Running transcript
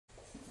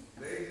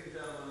Ladies and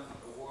gentlemen,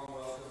 a warm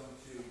welcome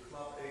to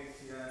Club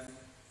HCN.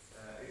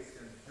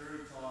 HCN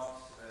Jury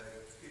Talks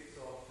kicks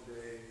off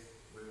today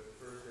with the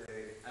first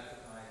day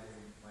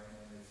advertising. My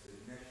name is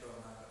Rachna,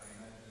 I'm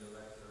managing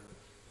director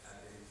at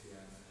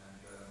HCN,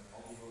 and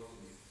I'll be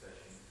hosting these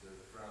sessions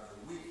throughout the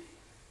week.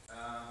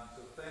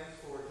 So thanks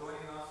for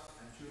joining us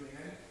and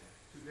tuning in.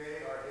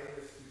 Today our aim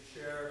is to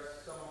share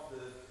some of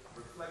the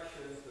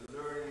reflections, the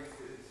learnings,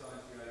 the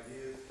insights, the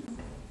ideas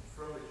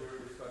from the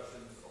jury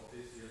discussions of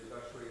this year's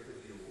Dutch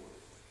Creativity Awards.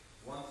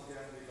 Once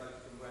again, we'd like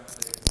to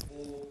congratulate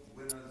all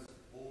winners,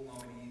 all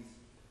nominees,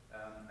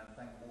 and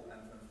thank all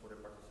entrants for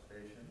their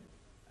participation.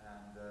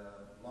 And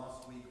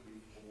last week we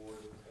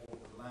awarded all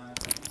the Lange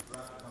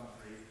throughout the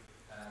country,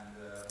 and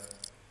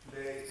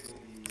today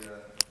we'll be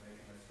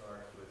making a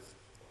start with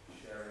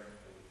sharing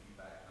all the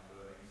feedback and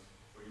learnings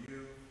for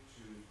you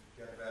to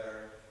get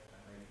better and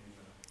make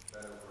even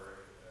better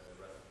work the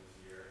rest of this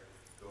year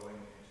going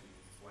into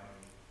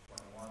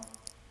 2021.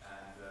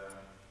 And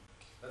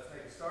let's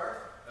make a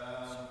start.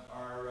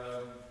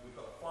 We've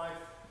got 5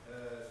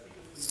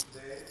 speakers for you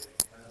today.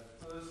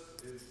 The first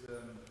is a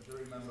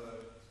jury member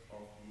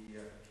of the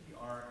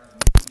PR and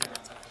Media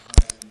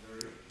Advertising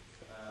Jury.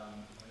 Her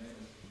name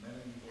is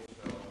Melanie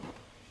Bosveld.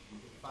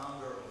 She's the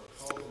founder of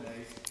Kult,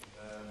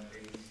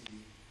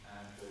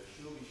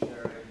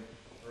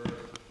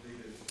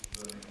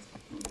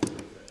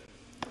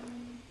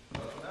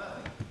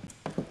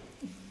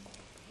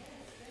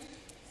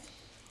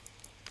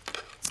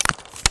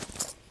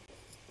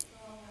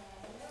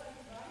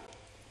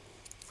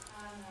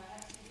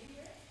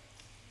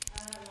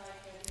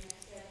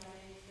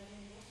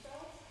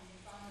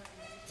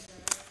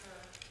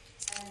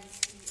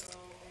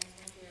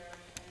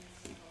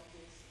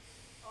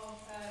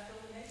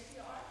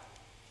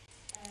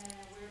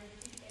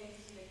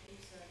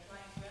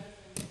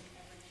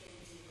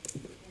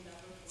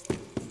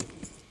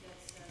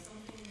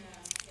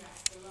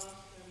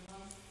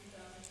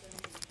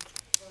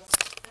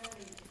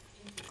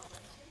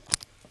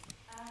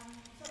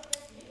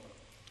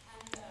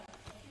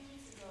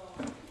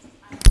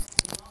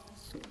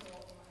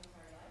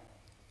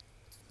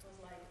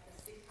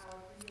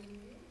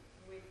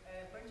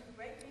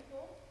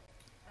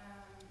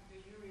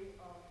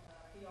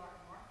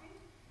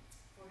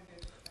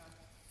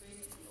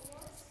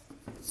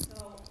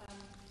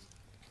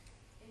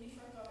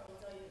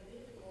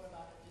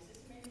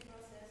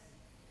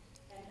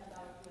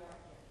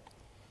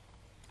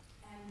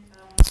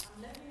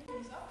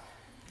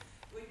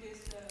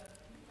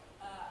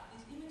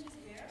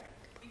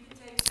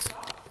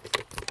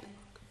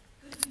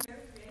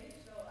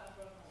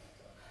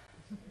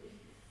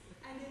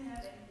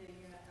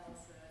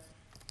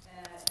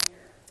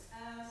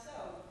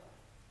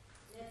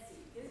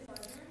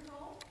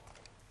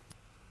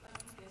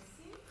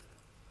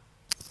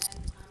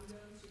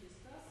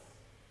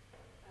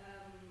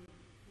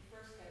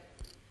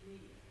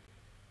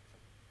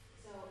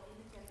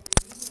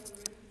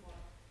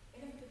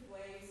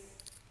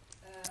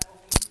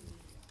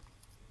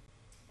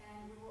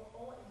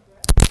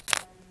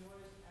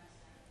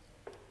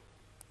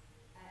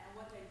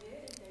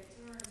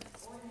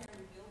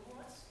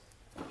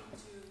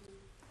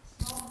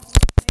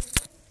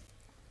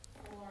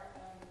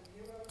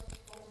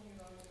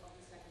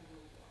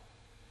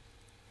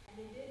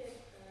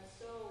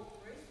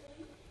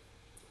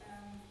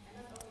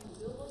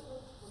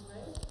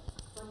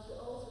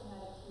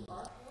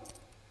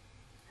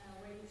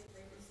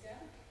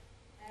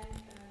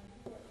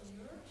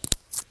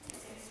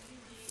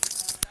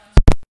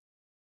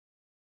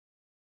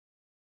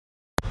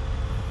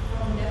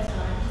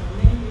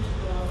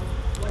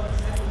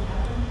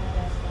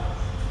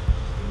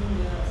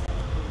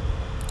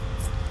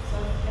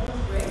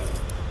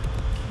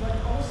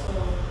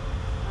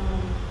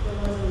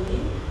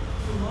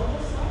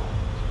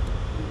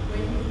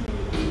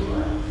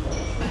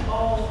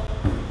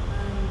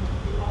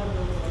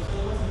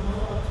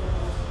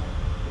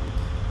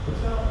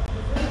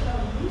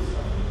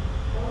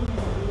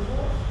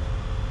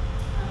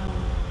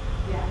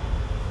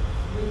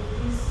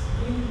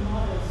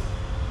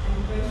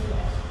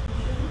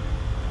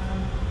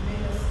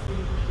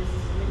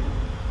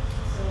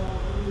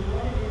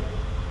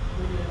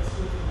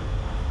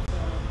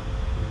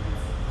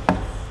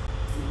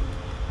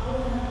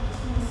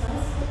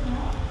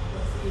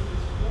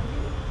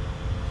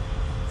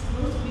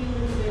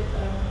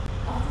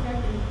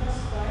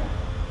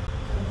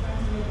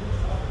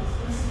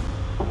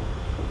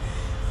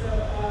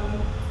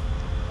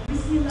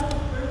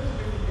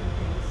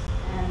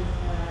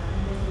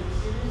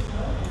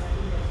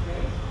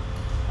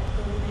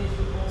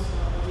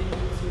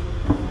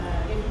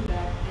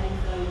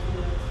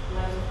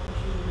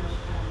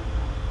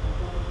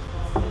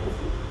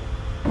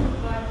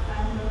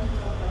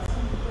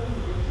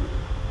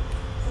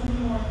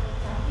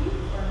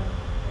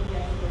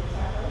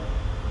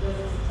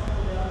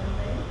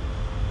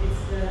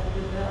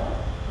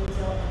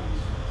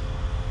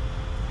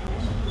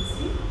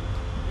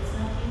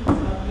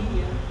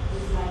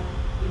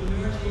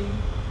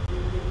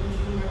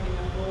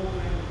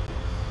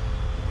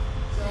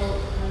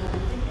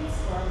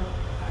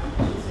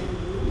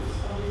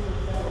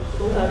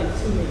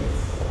 2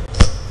 minutes.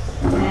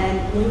 And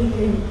when you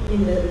came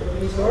in the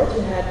resort,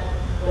 you had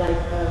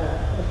like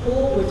a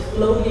pool with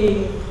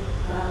floating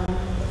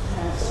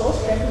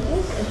sauce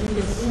beverages, as you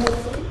can see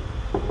hopefully.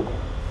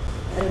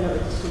 I don't know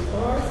if it's too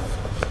far.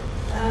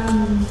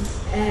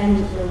 And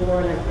there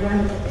were like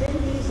grand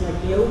activities like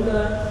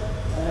yoga,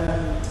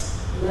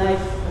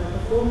 live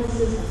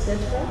performances,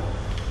 etc.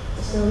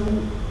 So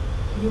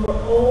you were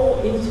all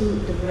into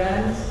the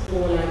brand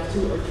for like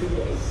 2 or 3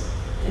 days.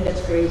 And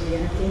that's crazy.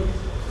 And I think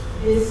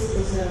this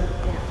is a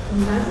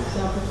nice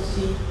example to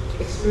see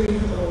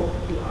experiential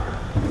PR.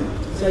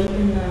 So you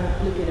can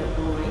look it up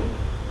online.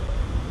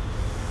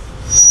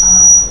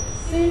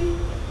 See,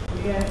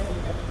 again, if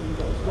everything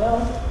goes well.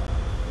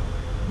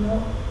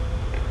 No.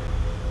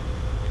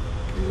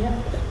 Yeah.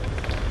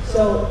 So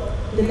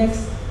the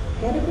next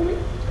category,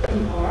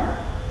 PR.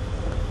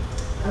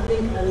 I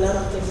think a lot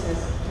of things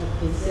have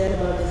been said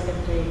about this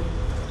campaign.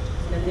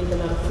 And I think a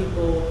lot of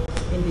people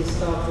in this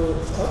talk will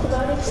talk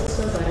about it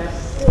also, but I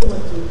still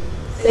want to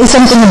say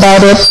something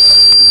about it.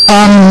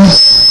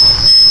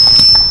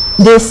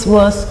 This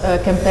was a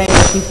campaign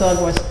that we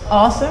thought was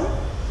awesome,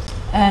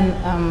 and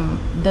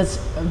that's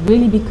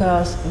really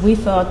because we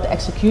thought the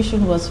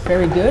execution was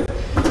very good.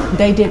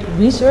 They did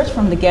research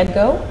from the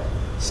get-go,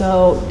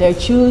 so they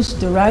choose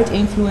the right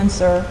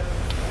influencer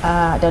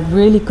that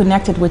really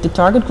connected with the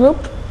target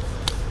group,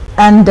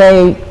 and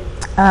they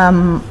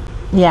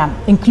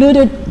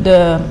included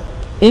the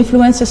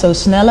influencer, so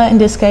Snelle in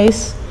this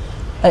case,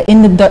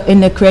 in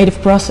the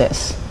creative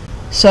process.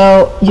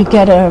 So you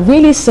get a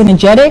really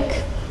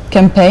synergetic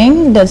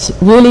campaign that's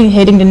really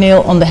hitting the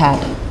nail on the head.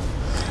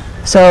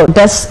 So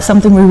that's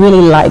something we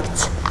really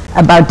liked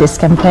about this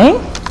campaign.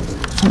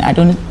 And I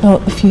don't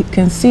know if you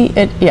can see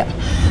it. Yeah,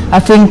 I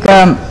think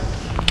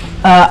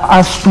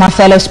my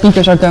fellow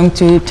speakers are going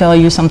to tell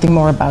you something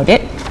more about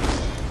it.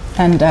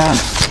 And I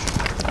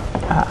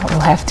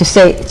will have to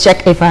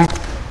check if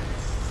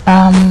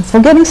I'm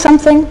forgetting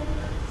something.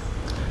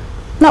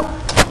 No.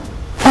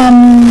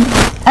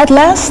 At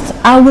last,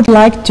 I would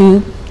like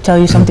to tell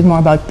you something more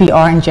about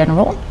PR in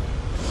general.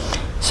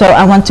 So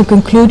I want to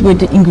conclude with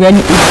the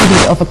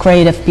ingredients of a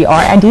creative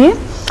PR idea.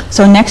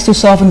 So next to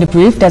solving the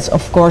brief, that's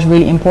of course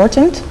really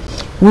important.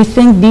 We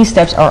think these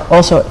steps are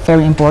also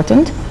very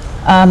important.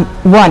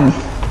 One,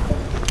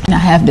 and I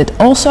have that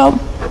also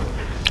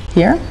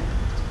here,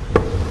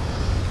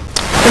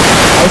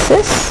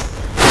 prices.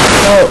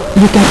 So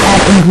you can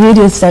add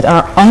ingredients that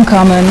are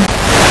uncommon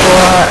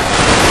or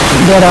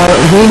that are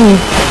really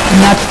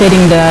not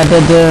fitting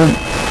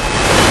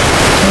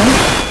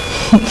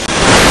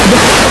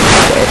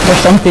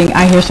there's something,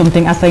 I hear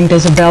something, I think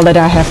there's a bell that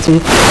I have to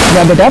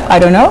rub it up, I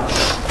don't know.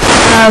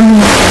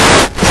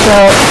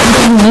 So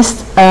we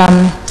missed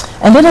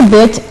a little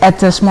bit at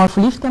the Smart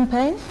Relief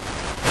campaign.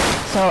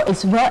 So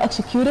it's well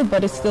executed,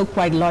 but it's still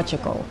quite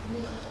logical.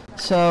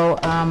 So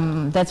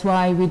that's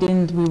why we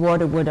didn't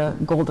reward it with a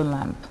golden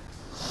lamp.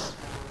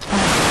 The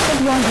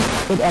second one is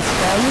it adds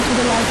value to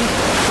the life of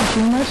the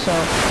consumer. So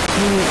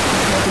really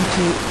important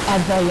to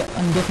add value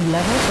on different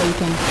levels. So you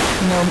can,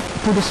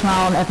 put a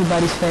smile on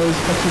everybody's face,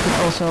 but you can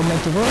also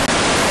make the world.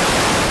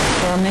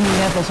 There are many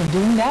levels of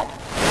doing that.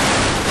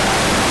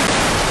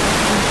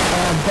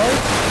 Both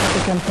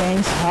the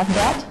campaigns have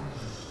that.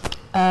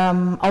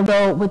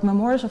 Although with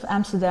Memoirs of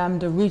Amsterdam,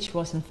 the reach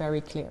wasn't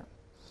very clear.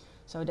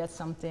 So that's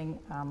something,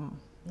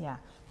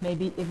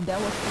 maybe if that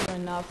was clear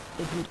enough,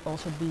 it would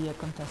also be a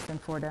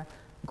contestant for the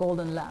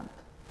golden lamp.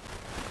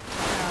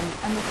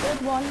 And the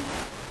third one,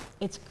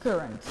 it's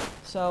current.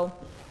 So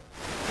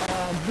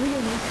do your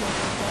research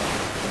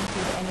into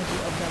the energy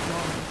of that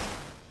moment.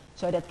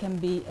 So that can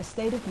be a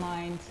state of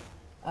mind,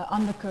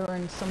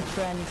 undercurrent, some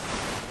trends,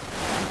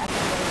 and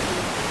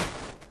activity.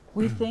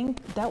 We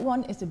think that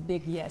one is a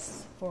big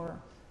yes for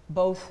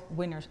both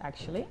winners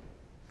actually.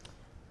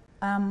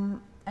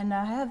 And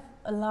I have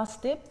a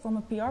last tip from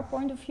a PR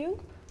point of view.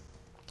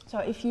 So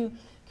if you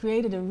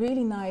created a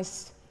really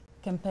nice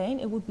campaign,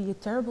 it would be a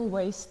terrible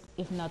waste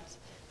if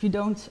you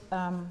don't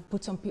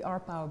put some PR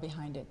power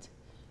behind it.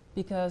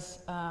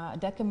 Because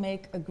that can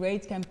make a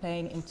great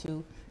campaign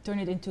turn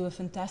it into a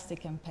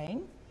fantastic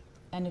campaign,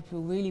 and it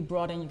will really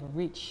broaden your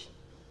reach.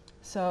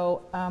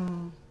 So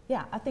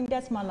I think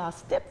that's my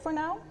last tip for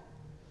now.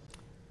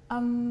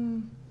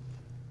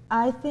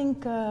 I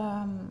think,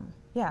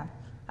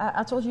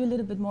 I told you a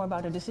little bit more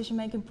about the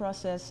decision-making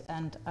process,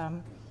 and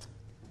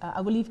I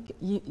will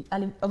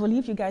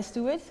leave you guys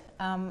to it.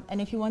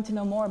 And if you want to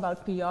know more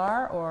about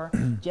PR or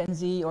Gen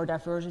Z or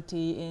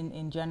diversity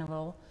in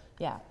general,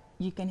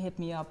 you can hit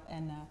me up,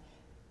 and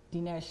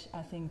Dinesh,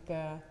 I think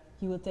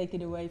he will take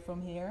it away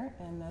from here.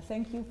 And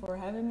thank you for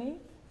having me.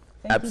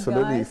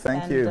 Absolutely, you guys,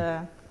 thank you.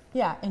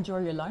 Enjoy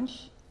your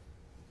lunch.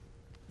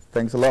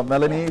 Thanks a lot,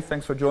 Melanie.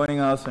 Thanks for joining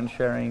us and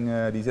sharing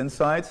these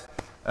insights.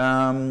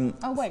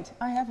 Oh wait,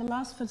 I have a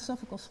last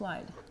philosophical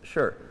slide.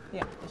 Sure.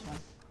 Yeah, this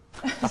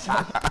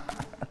one.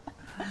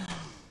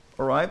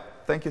 All right,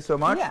 thank you so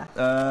much.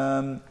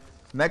 Yeah.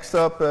 Next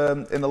up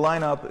in the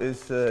lineup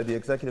is the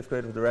Executive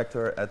Creative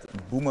Director at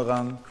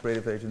Boomerang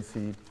Creative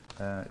Agency.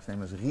 His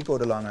name is Rico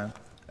de Lange.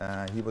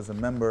 He was a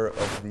member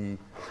of the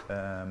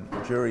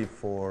jury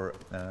for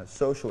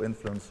social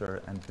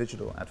influencer and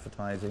digital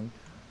advertising.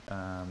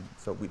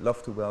 So we'd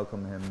love to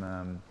welcome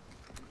him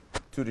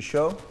to the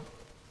show.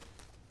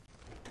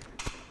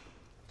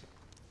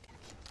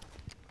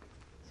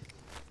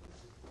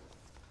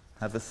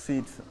 Have a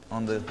seat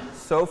on the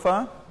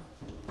sofa.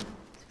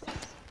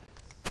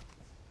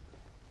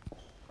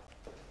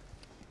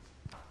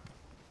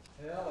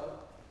 Hello.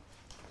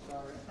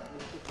 Sorry, I need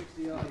to fix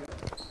the audio.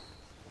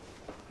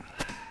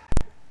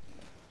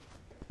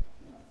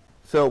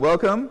 So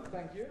welcome.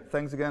 Thank you.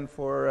 Thanks again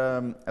for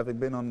having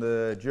been on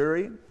the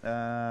jury.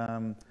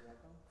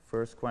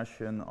 First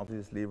question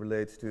obviously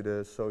relates to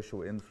the social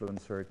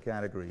influencer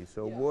category.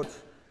 So what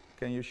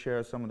can you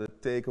share some of the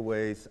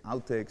takeaways,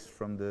 outtakes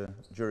from the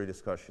jury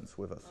discussions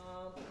with us?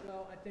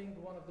 Well, I think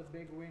one of the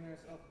big winners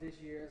of this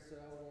year's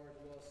award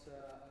was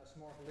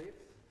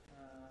Smorgeliefd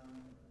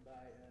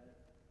by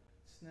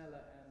Snelle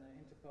and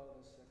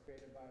Interpolis,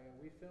 created by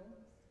Wefilm.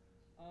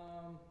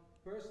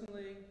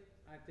 Personally,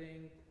 I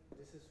think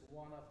this is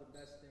one of the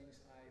best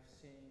things I've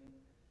seen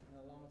in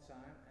a long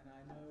time, and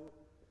I know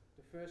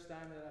the first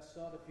time that I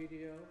saw the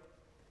video,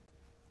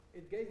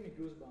 it gave me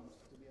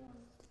goosebumps, to be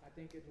honest. I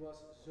think it was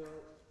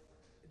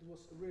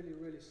really,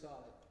 really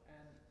solid.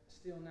 And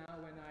still now,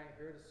 when I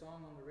heard a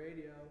song on the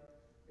radio,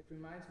 it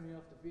reminds me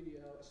of the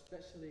video,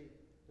 especially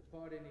the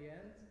part in the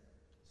end.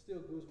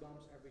 Still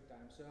goosebumps every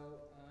time. So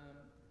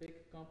big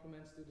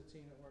compliments to the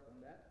team that worked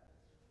on that.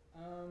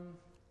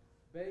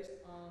 Based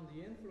on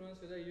the influence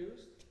that I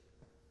used,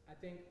 I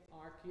think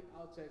our key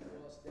outtake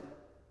was that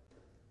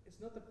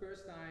it's not the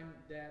first time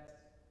that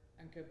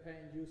a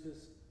campaign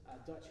uses a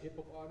Dutch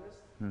hip-hop artist,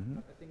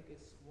 but I think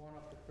it's one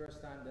of the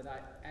first time that I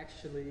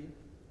actually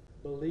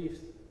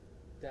believed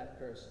that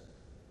person.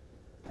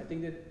 I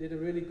think they did a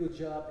really good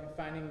job in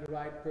finding the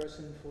right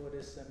person for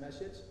this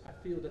message. I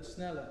feel that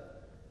Snelle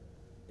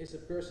is a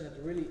person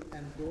that really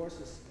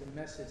endorses the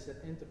message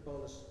that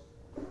Interpolis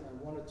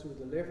wanted to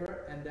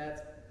deliver, and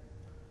that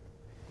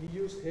he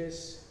used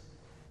his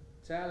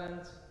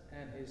talent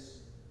and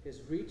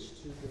his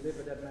reach to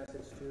deliver that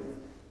message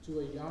to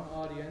a young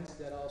audience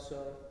that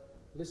also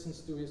listens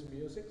to his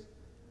music.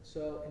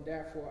 So, and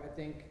therefore I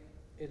think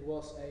it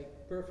was a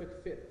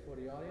perfect fit for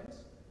the audience.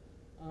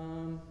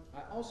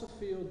 I also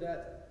feel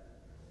that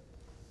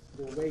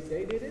the way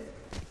they did it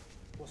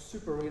was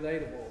super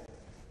relatable.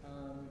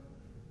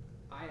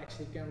 I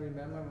actually can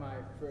remember my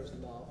first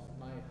love,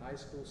 my high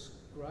school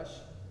crush.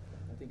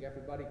 I think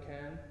everybody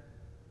can.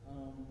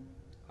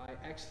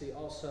 I actually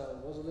also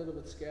was a little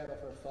bit scared of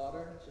her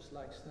father, just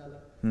like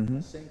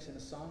Snelle sings in a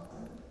song.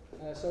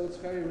 So it's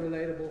very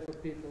relatable for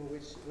people,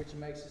 which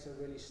makes this a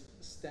really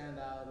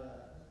standout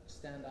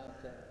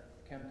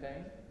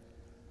campaign.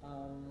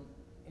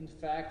 In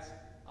fact,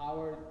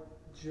 our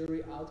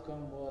jury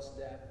outcome was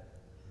that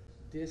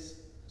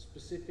this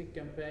specific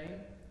campaign,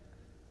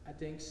 I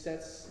think,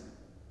 sets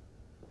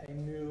a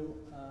new,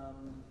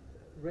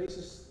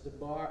 raises the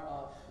bar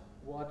of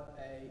what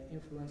a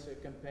influencer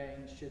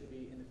campaign should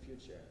be in the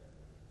future.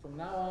 From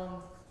now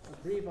on, a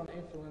brief on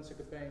influencer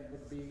campaign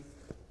would be,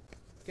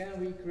 can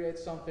we create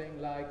something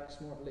like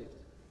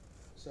Smorgeliefd?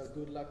 So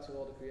good luck to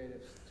all the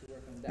creatives to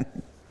work on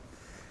that.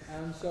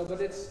 But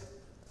it's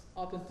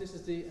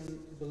authenticity and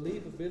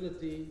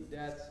believability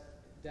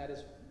that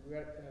is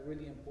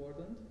really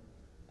important,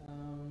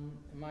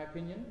 in my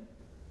opinion.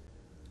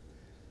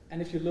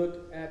 And if you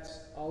look at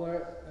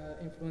other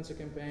influencer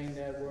campaigns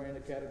that were in the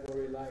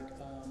category like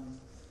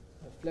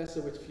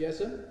Flessen with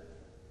Fiesse,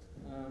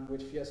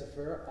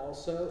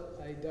 also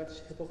a Dutch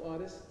hip-hop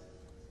artist.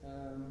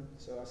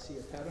 So I see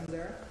a pattern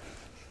there.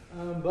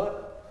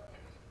 But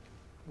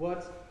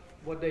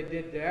what they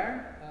did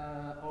there,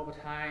 Albert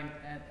Heijn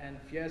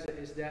and Fiesse,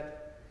 is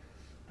that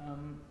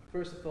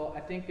first of all, I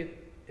think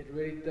it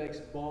really takes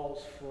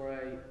balls for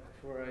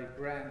a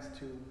brand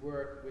to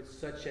work with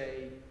such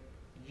a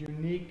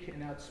unique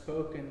and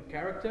outspoken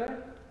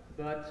character,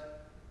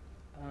 but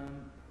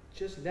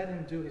just let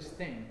him do his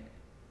thing,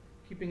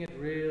 keeping it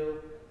real.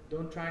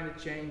 Don't try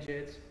to change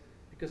it,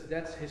 because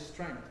that's his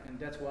strength, and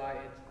that's why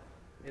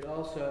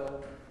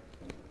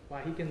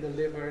why he can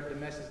deliver the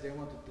message they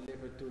want to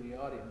deliver to the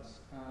audience.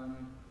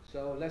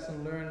 So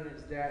lesson learned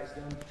is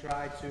don't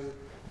try to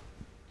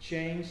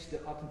change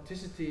the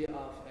authenticity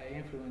of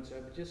an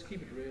influencer, but just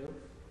keep it real.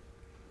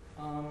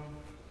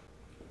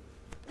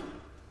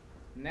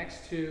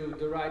 Next to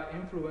the right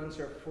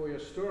influencer for your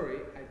story,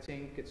 I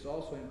think it's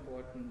also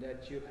important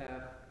that you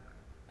have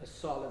a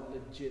solid,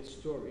 legit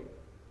story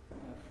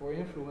for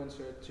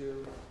influencer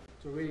to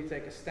really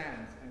take a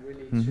stand and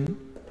really to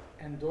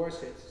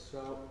endorse it.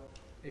 So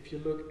if you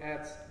look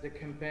at the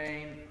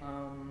campaign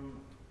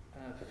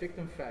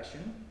Victim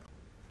Fashion,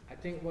 I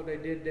think what they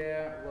did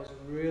there was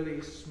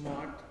really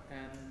smart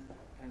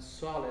and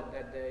solid,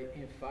 that they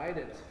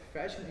invited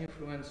fashion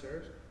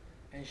influencers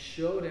and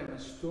showed them a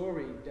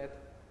story that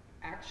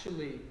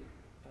actually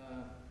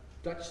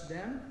touched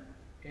them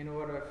in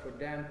order for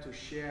them to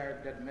share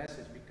that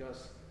message,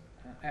 because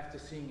after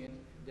seeing it,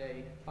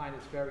 they find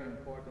it very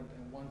important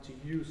and want to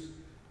use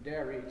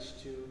their reach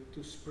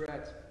to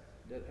spread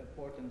the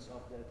importance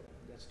of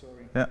that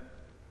story. Yeah.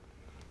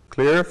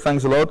 Clear,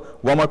 thanks a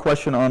lot. One more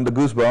question on the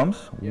goosebumps.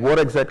 Yeah. What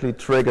exactly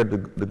triggered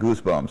the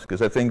goosebumps?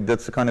 Because I think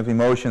that's the kind of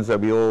emotions that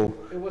we all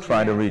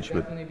try to reach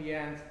with. Definitely the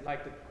end,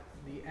 like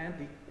the end,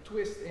 the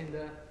twist in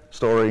the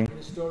story.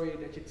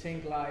 That you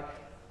think like,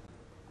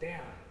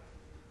 damn.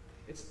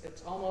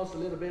 It's almost a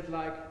little bit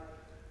like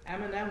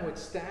Eminem with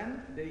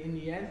Stan. In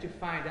the end you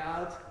find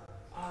out,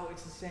 oh,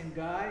 it's the same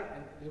guy,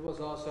 and it was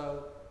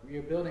also,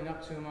 you're building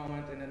up to a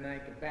moment and then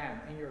like bam,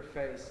 in your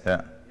face.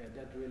 Yeah. Yeah,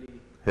 that really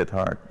hit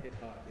hard.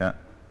 Yeah.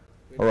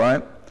 Really all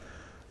right.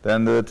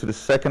 Then to the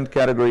second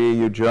category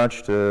you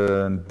judged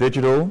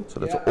digital, so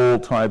that's all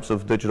types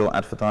of digital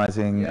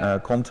advertising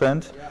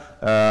content.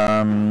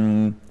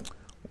 Yeah.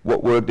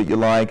 What work did you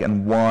like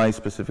and why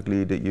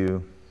specifically did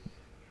you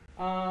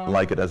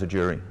like it as a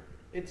jury?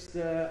 It's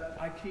the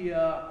IKEA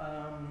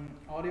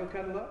audio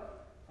catalog.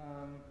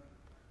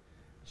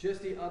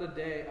 Just the other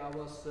day I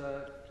was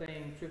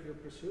playing Trivial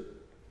Pursuit,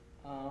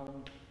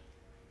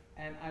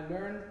 and I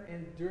learned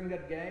during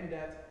that game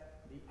that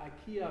the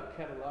IKEA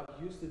catalog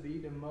used to be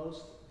the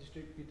most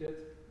distributed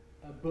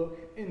book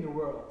in the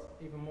world,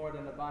 even more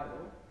than the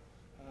Bible.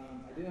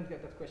 I didn't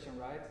get that question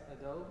right,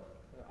 though.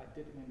 I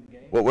did win the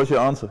game. What was your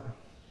answer?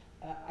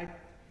 I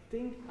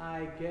think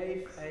I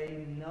gave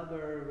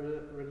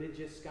another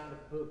religious kind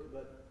of book,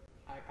 but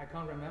I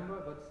can't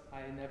remember, but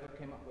I never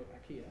came up with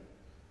IKEA.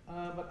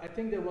 But I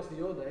think that was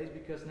the old days,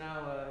 because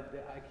now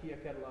the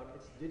IKEA catalog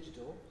is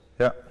digital.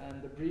 Yeah.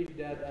 And the brief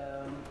that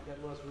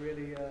was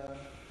really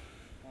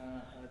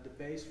the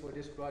base for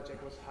this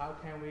project was how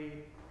can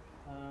we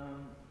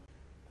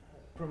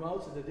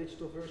promote the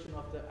digital version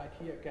of the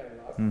IKEA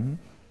catalog. Mm-hmm.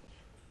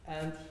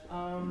 And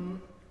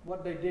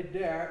what they did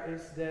there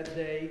is that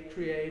they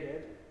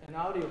created an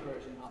audio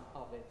version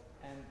of it.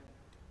 And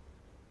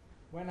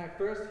when I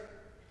first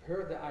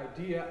heard the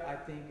idea, I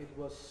think it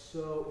was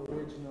so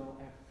original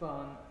and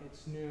fun,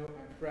 it's new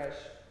and fresh.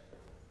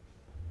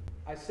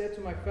 I said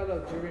to my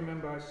fellow jury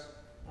members,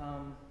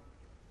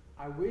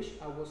 I wish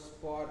I was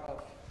part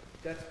of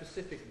that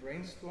specific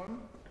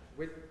brainstorm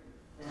with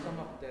some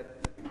of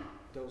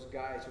those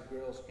guys or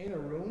girls in a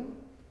room,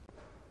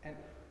 and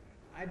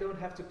I don't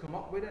have to come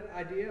up with that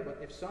idea, but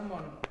if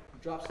someone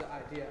drops the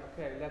idea,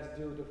 okay, let's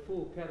do the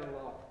full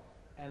catalog,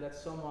 and let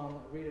someone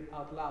read it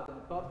out loud in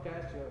a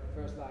podcast, you're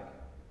first like,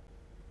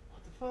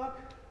 what the fuck?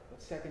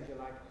 But second you're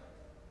like,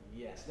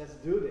 yes, let's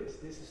do this,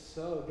 this is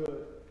so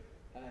good.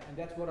 And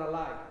that's what I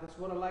like. That's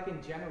what I like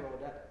in general,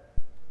 that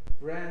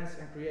brands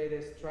and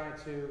creators try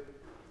to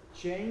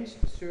change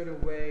a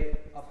certain way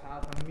of how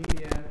a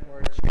medium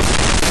or a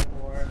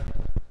channel or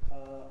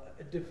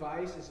a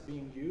device is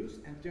being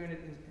used and turn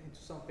it into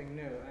something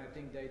new. And I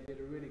think they did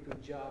a really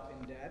good job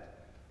in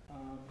that.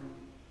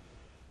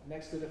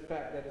 Next to the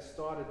fact that it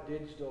started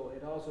digital,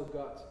 it also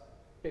got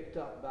picked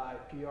up by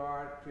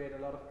PR, created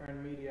a lot of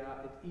earned media.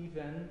 It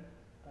even,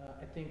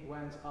 I think,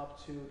 went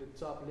up to the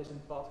top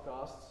listened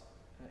podcasts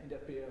in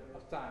that period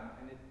of time.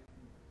 And it,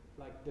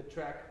 like, the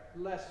track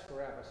lasts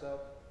forever. So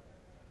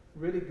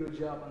really good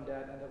job on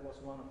that, and that was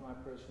one of my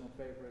personal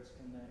favorites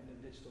in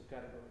the digital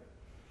category.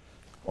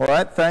 All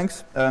right,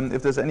 thanks.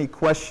 If there's any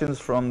questions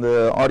from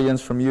the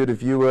audience, from you, the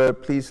viewer,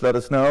 please let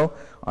us know,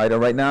 either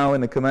right now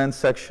in the comments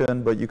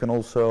section, but you can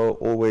also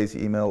always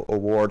email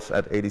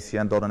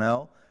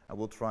awards@adcn.nl, and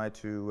we'll try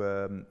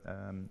to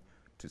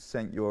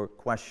send your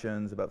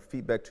questions about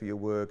feedback to your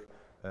work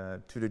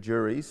to the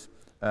juries,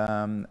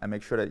 and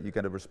make sure that you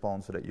get a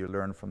response so that you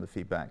learn from the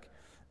feedback.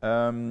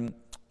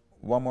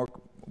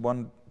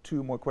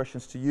 Two more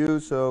questions to you.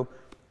 So,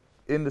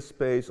 in the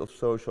space of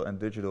social and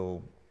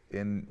digital,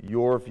 in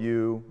your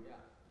view,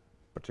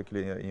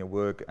 particularly in your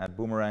work at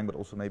Boomerang, but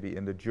also maybe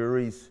in the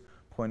jury's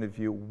point of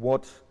view,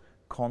 what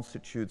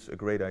constitutes a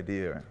great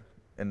idea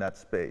in that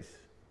space?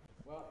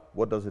 Well,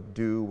 what does it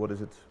do? What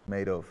is it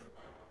made of?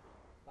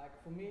 Like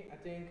for me, I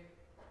think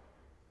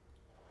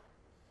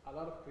a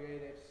lot of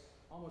creatives,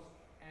 almost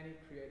any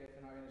creative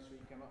in our industry,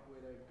 came up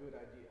with a good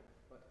idea.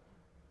 But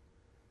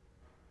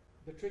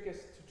the trick is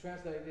to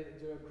translate it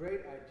into a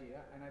great idea,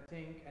 and I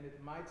think, and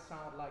it might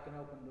sound like an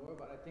open door,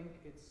 but I think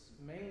it's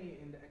mainly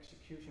in the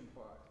execution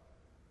part.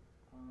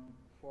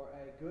 For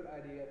a good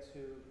idea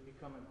to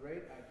become a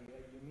great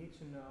idea, you need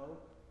to know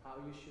how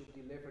you should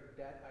deliver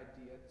that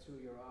idea to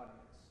your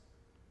audience.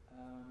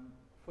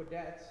 For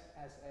that,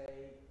 as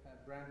a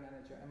brand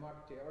manager and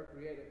marketer or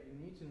creative, you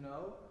need to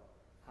know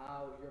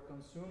how your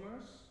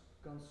consumers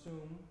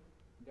consume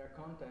their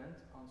content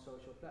on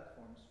social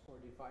platforms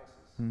or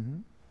devices.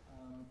 Mm-hmm.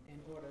 In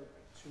order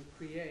to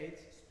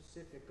create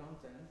specific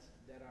content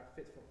that are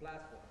fit for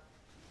platform.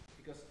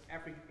 Because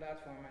every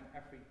platform and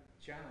every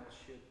channel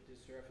should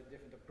deserve a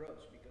different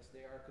approach because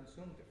they are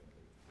consumed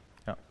differently.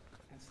 Yeah.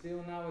 And still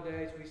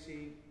nowadays we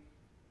see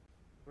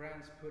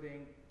brands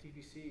putting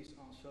TVCs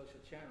on social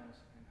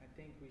channels, and I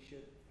think we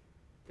should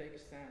take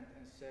a stand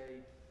and say,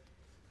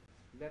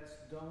 let's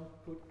don't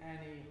put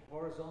any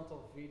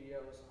horizontal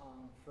videos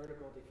on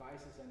vertical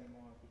devices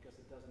anymore because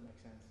it doesn't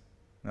make sense.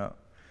 No.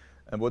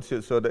 And what's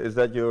your, so is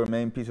that your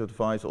main piece of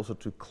advice also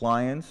to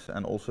clients,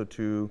 and also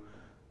to,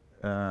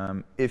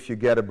 if you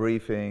get a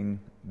briefing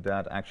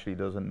that actually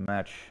doesn't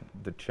match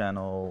the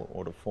channel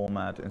or the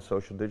format in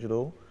social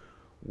digital,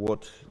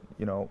 what,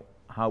 you know,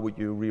 how would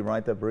you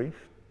rewrite that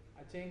brief?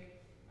 I think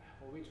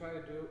what we try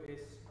to do is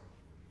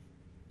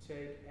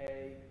take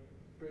a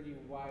pretty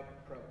wide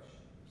approach.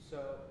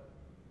 So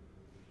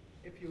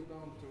if you're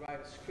going to write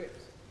a script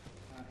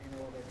in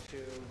order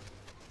to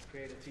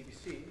create a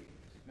TVC,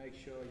 make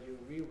sure you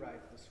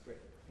rewrite the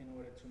script in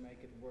order to make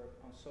it work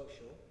on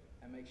social,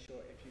 and make sure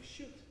if you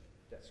shoot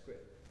that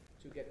script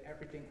to get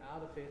everything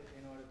out of it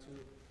in order to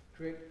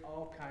create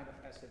all kind of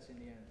assets in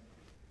the end.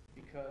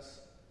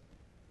 Because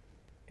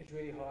it's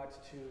really hard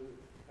to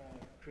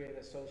create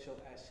a social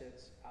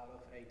assets out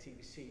of a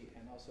TVC,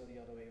 and also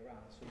the other way around.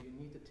 So you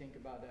need to think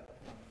about that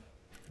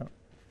upfront.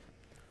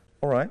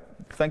 All right.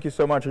 Thank you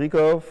so much,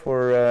 Rico,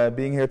 for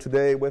being here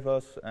today with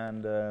us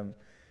and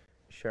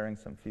sharing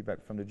some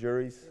feedback from the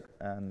juries.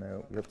 And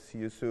we hope to see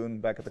you soon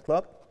back at the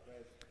club.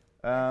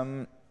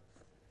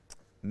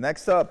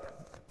 Next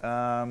up,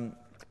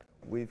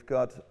 we've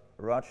got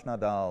Rachna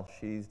Dhall.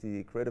 She's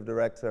the creative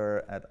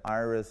director at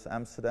Iris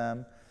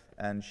Amsterdam,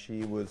 and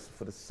she was,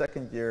 for the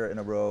second year in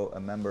a row, a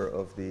member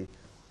of the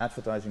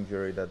advertising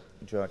jury that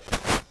judged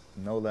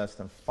no less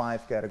than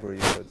 5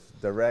 categories. So it's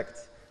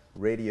direct,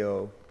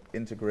 radio,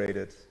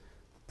 integrated,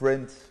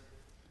 print,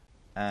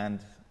 and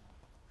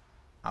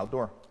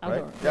outdoor.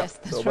 Outdoor, right? yes,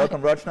 Yeah. So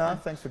welcome, Rachna.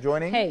 Thanks for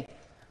joining. Hey,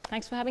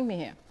 thanks for having me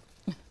here.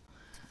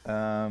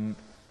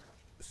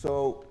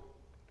 So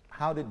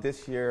how was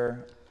this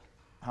year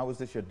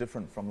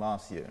different from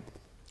last year?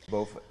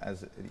 Both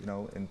as, you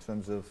know, in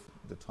terms of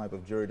the type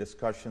of jury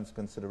discussions,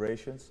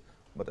 considerations,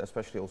 but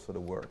especially also the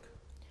work.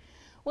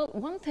 Well,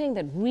 one thing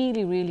that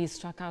really, really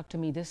struck out to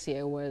me this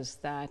year was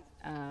that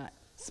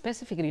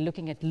specifically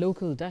looking at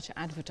local Dutch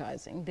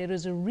advertising, there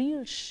is a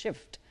real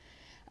shift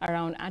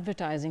around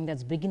advertising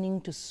that's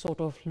beginning to sort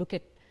of look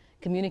at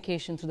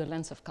communication through the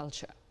lens of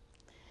culture,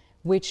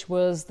 which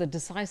was the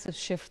decisive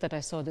shift that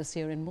I saw this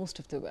year in most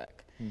of the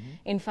work.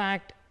 In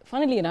fact,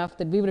 funnily enough,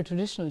 that we were a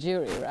traditional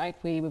jury, right?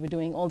 We were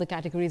doing all the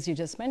categories you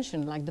just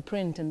mentioned, like the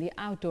print and the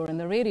outdoor and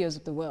the radios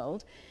of the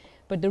world.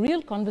 But the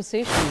real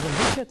conversations, the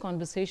richer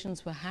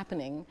conversations were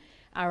happening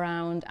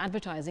around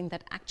advertising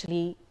that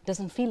actually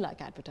doesn't feel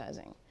like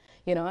advertising.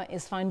 You know,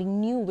 is finding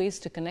new ways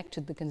to connect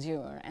with the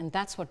consumer. And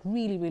that's what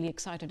really, really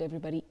excited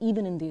everybody,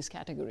 even in these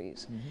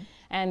categories.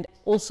 And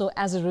also,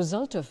 as a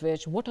result of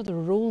which, what are the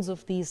roles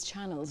of these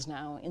channels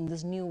now in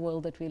this new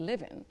world that we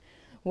live in,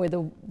 where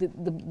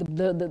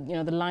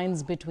the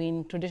lines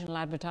between traditional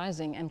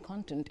advertising and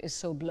content is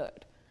so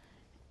blurred,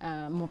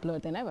 more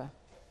blurred than ever.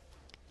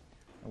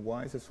 And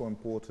why is it so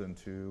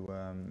important to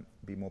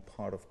be more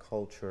part of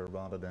culture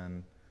rather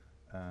than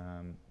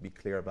be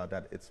clear about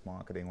that it's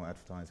marketing or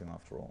advertising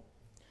after all?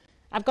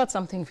 I've got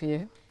something for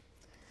you.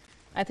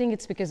 I think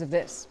it's because of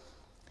this.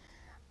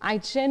 I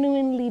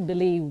genuinely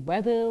believe,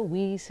 whether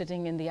we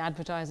sitting in the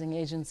advertising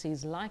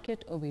agencies like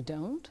it or we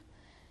don't,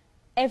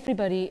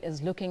 everybody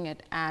is looking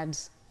at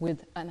ads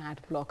with an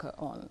ad blocker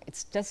on.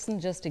 It doesn't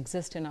just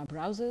exist in our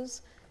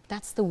browsers.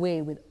 That's the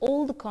way with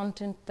all the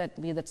content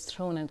that's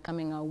thrown and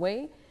coming our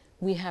way,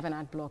 we have an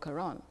ad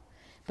blocker on.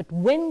 But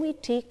when we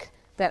take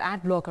that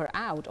ad blocker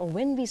out, or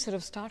when we sort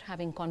of start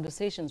having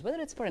conversations, whether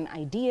it's for an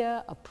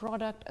idea, a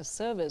product, a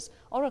service,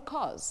 or a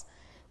cause,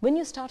 when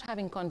you start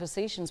having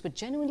conversations which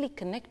genuinely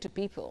connect to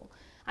people,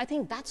 I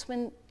think that's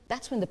when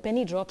the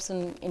penny drops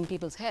in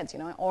people's heads, you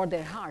know, or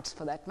their hearts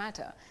for that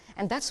matter.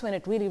 And that's when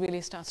it really,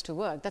 really starts to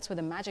work. That's where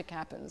the magic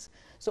happens.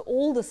 So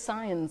all the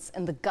science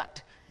and the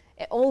gut,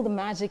 all the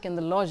magic and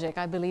the logic,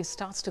 I believe,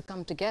 starts to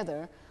come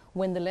together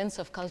when the lens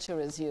of culture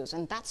is used.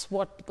 And that's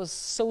what was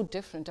so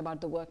different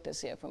about the work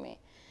this year for me.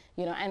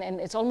 You know, and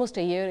it's almost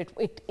a year.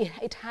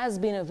 It has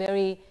been a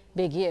very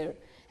big year,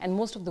 and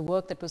most of the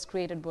work that was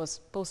created was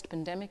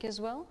post-pandemic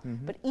as well.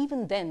 But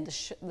even then,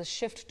 the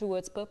shift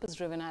towards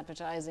purpose-driven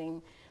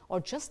advertising, or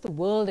just the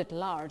world at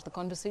large, the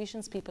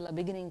conversations people are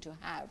beginning to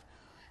have,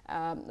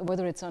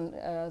 whether it's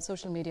on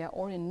social media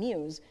or in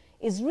news,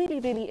 is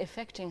really, really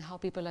affecting how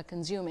people are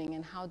consuming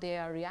and how they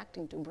are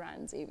reacting to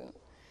brands even.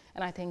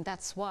 And I think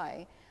that's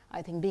why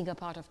I think being a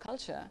part of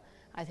culture,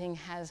 I think,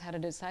 has had a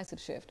decisive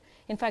shift.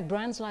 In fact,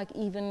 brands like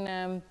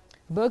even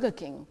Burger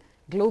King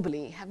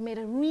globally have made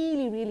a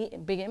really, really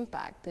big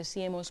impact. The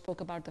CMO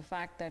spoke about the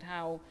fact that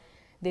how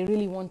they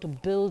really want to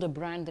build a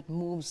brand that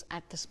moves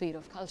at the speed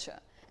of culture.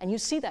 And you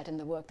see that in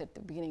the work that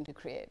they're beginning to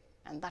create.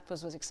 And that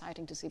was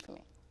exciting to see for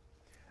me.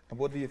 And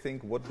what do you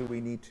think, what do we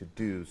need to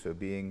do? So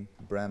being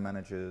brand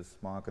managers,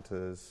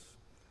 marketers,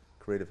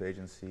 creative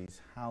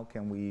agencies, how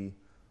can we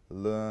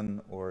learn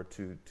or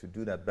to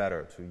do that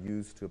better,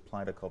 to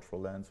apply the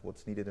cultural lens?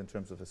 What's needed in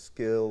terms of a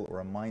skill or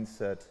a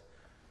mindset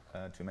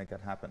to make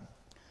that happen?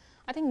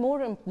 I think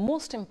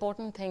most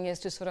important thing is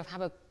to sort of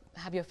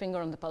have your finger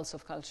on the pulse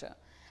of culture.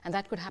 And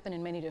that could happen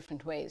in many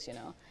different ways, you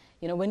know.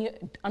 You know, when you're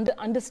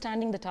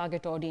understanding the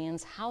target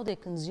audience, how they're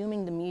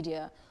consuming the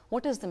media,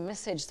 what is the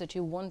message that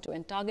you want to,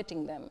 and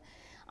targeting them.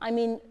 I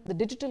mean, the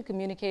digital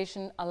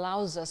communication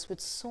allows us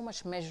with so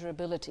much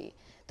measurability,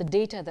 the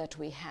data that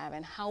we have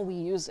and how we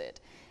use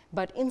it.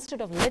 But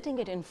instead of letting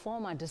it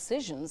inform our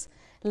decisions,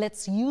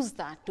 let's use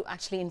that to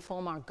actually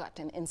inform our gut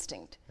and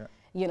instinct,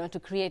 you know, to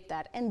create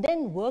that. And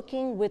then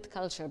working with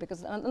culture,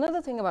 because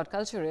another thing about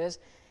culture is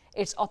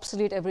it's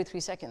obsolete every 3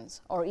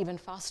 seconds or even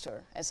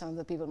faster, as some of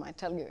the people might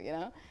tell you, you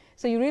know.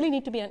 So you really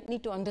need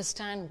to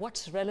understand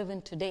what's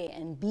relevant today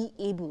and be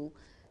able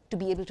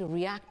to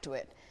react to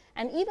it.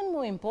 And even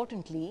more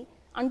importantly,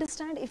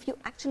 understand if you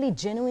actually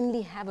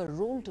genuinely have a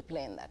role to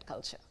play in that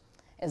culture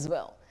as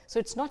well. So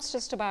it's not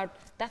just about,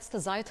 that's the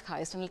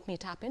zeitgeist and let me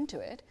tap into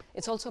it.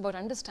 It's also about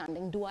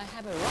understanding, do I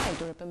have a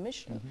right or a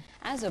permission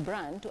as a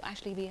brand to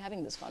actually be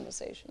having this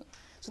conversation?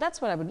 So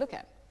that's what I would look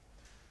at.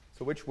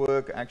 So which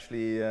work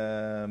actually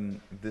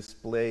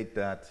displayed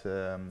that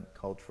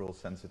cultural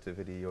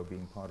sensitivity or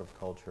being part of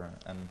culture,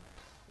 and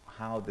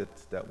how did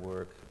that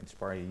work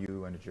inspire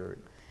you and the jury?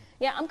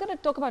 Yeah, I'm going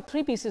to talk about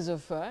 3 pieces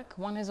of work.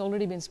 One has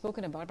already been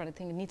spoken about, but I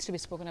think it needs to be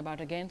spoken about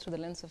again through the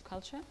lens of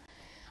culture.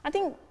 I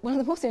think one of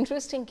the most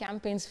interesting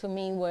campaigns for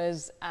me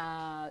was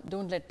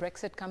Don't Let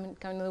Brexit come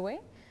in the way,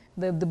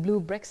 the blue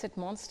Brexit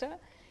monster.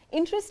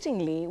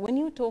 Interestingly, when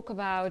you talk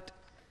about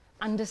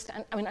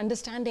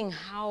understanding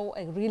how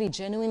a really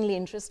genuinely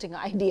interesting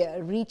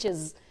idea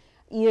reaches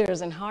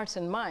ears and hearts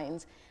and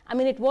minds, I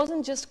mean, it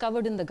wasn't just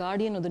covered in The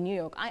Guardian or The New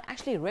York. I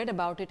actually read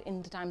about it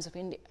in the Times of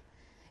India.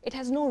 It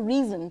has no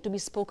reason to be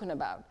spoken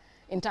about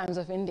in Times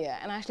of India,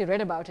 and I actually read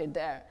about it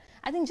there.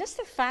 I think just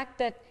the fact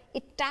that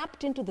it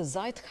tapped into the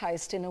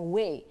zeitgeist in a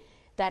way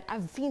that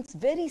I've been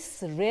very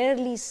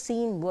rarely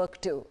seen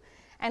work to.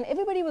 And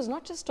everybody was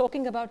not just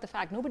talking about the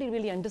fact, nobody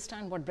really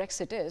understands what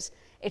Brexit is.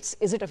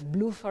 Is it a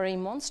blue furry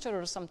monster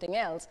or something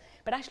else?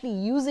 But actually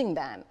using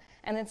that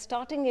and then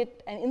starting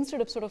it, and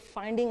instead of sort of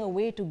finding a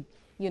way to,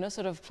 you know,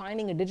 sort of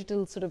finding a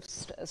digital sort of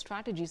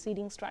strategy,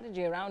 seeding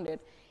strategy around it,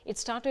 it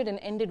started and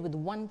ended with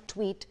one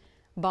tweet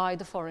by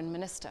the foreign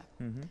minister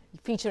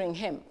featuring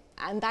him.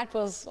 And that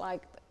was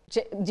like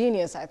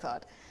genius, I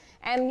thought.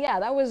 And yeah,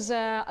 that was,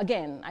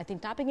 again, I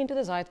think tapping into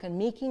the zeitgeist,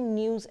 making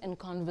news and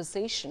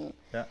conversation,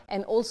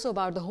 and also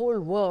about the whole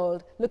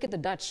world. Look at the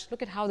Dutch,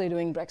 look at how they're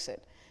doing Brexit.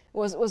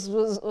 Was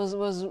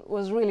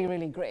really,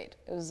 really great.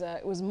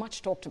 It was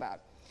much talked about.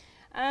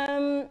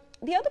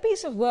 The other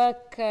piece of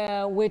work,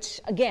 which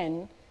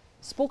again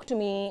spoke to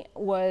me,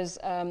 was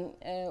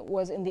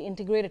in the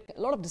integrated,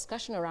 a lot of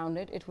discussion around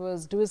it. It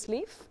was Do As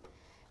Lief,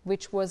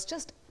 which was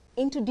just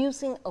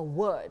introducing a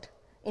word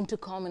into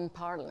common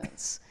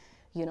parlance.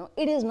 You know,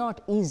 it is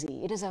not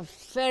easy. It is a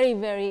very,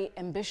 very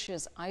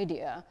ambitious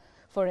idea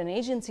for an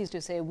agency to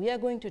say, we are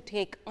going to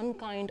take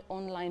unkind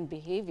online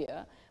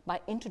behavior by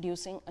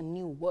introducing a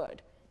new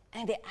word.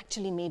 And they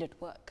actually made it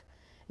work.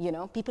 You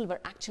know, people were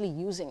actually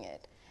using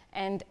it.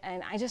 And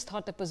I just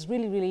thought that was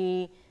really,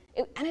 really,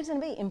 and it's a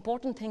very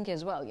important thing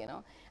as well, you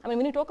know. I mean,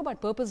 when you talk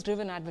about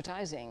purpose-driven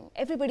advertising,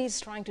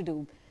 everybody's trying to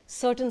do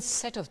certain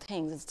set of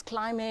things. It's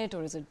climate,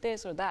 or is it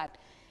this or that.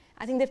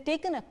 I think they've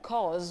taken a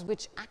cause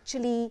which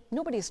actually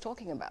nobody is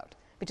talking about,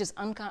 which is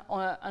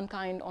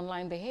unkind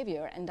online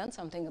behavior, and done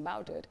something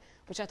about it,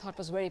 which I thought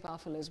was very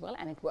powerful as well,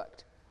 and it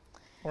worked.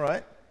 All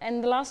right.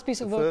 And the last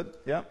piece of work,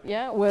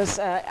 was,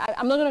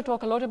 I'm not going to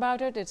talk a lot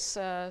about it, it's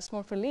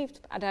smoke relief,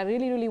 and I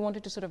really, really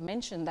wanted to sort of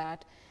mention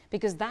that,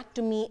 because that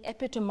to me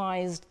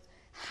epitomized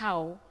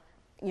how,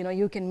 you know,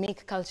 you can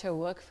make culture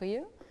work for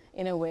you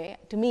in a way.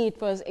 To me, it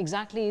was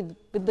exactly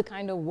with the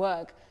kind of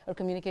work or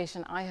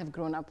communication I have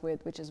grown up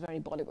with, which is very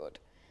Bollywood.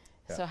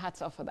 Yeah. So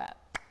hats off for that.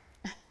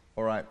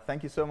 All right,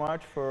 thank you so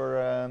much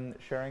for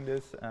sharing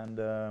this.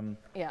 And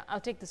yeah,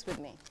 I'll take this with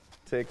me.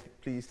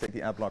 Please take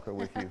the ad blocker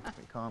with you.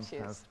 We can't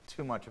have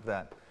too much of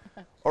that.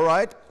 All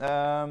right,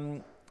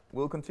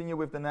 we'll continue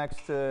with the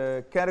next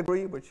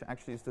category, which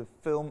actually is the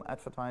film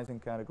advertising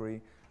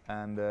category.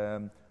 And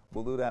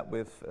we'll do that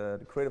with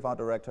the creative art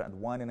director at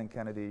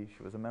Wieden+Kennedy.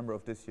 She was a member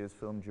of this year's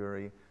film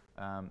jury.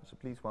 So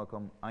please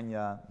welcome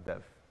Anyaa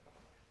Dev.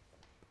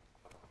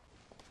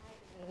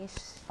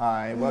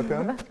 Hi,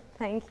 welcome.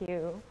 Thank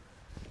you.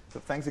 So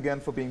thanks again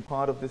for being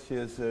part of this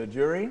year's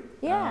jury.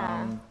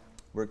 Yeah.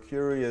 We're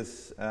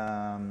curious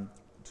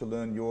to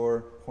learn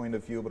your point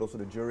of view, but also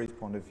the jury's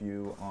point of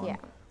view on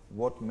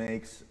what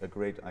makes a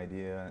great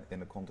idea in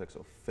the context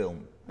of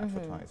film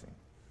advertising.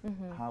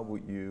 How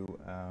would you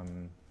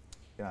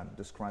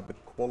describe the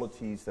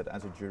qualities that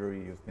as a jury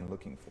you've been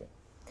looking for?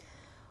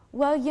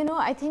 Well, you know,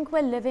 I think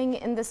we're living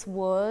in this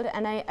world,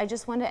 and I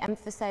just want to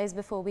emphasize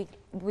before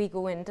we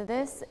go into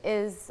this,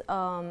 is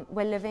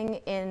we're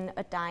living in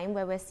a time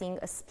where we're seeing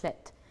a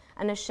split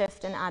and a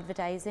shift in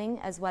advertising,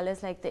 as well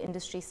as like the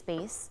industry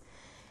space,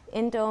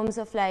 in terms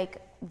of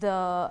like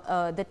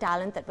the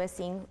talent that we're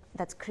seeing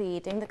that's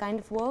creating the kind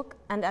of work,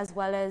 and as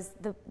well as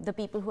the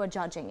people who are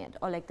judging it,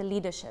 or like the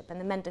leadership and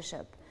the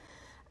mentorship.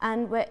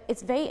 And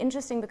it's very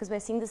interesting because we're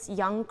seeing this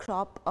young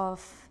crop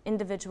of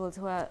individuals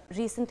who are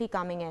recently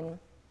coming in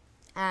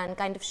and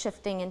kind of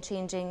shifting and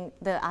changing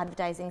the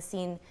advertising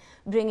scene,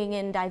 bringing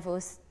in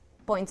diverse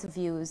points of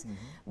views,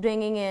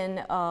 bringing in,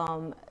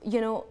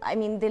 you know, I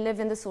mean, they live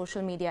in the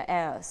social media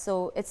era, so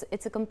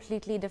it's a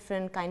completely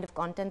different kind of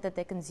content that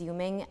they're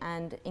consuming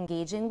and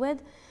engaging with.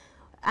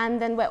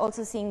 And then we're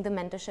also seeing the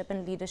mentorship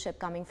and leadership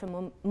coming from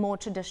a more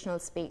traditional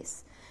space.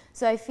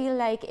 So I feel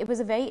like it was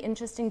a very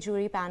interesting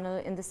jury panel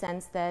in the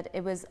sense that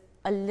it was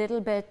a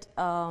little bit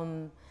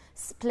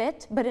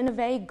split, but in a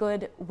very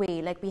good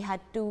way. Like, we had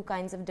two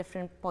kinds of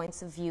different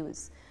points of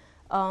views.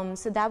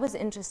 So that was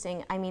interesting.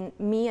 I mean,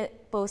 me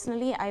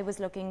personally, I was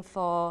looking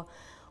for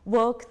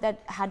work that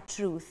had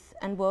truth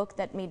and work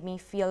that made me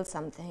feel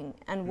something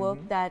and work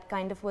that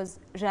kind of was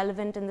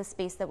relevant in the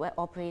space that we're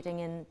operating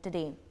in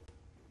today.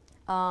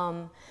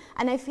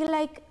 And I feel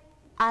like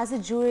as a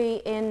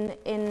jury in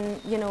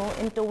you know,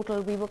 in total,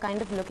 we were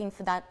kind of looking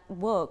for that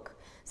work,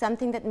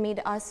 something that made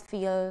us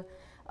feel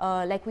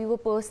like we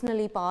were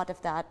personally part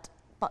of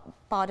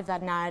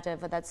that narrative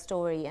or that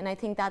story. And I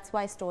think that's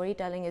why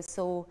storytelling is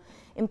so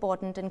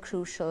important and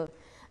crucial.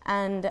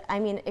 And I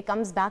mean, it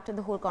comes back to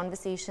the whole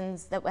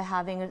conversations that we're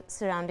having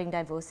surrounding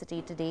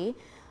diversity today.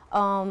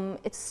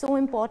 It's so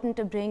important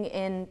to bring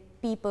in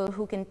people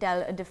who can tell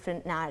a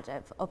different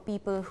narrative, or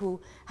people who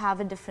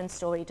have a different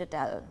story to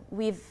tell.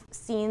 We've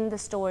seen the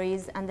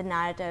stories and the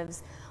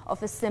narratives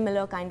of a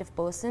similar kind of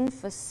person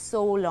for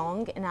so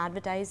long in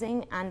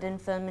advertising and in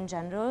film in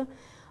general.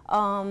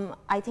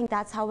 I think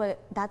that's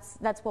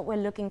what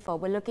we're looking for.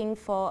 We're looking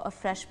for a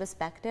fresh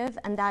perspective,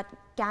 and that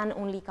can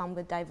only come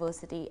with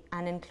diversity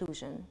and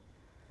inclusion.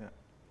 Yeah.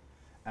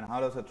 And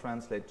how does it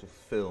translate to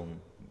film,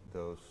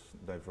 those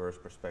diverse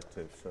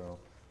perspectives? So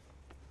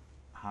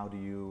how do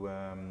you,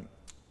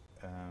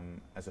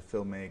 as a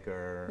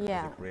filmmaker,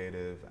 as a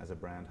creative, as a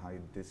brand, how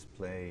you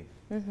display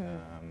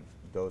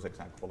those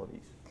exact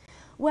qualities?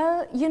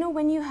 Well, you know,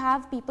 when you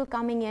have people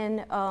coming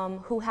in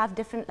who have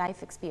different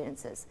life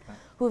experiences,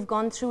 who've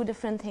gone through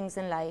different things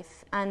in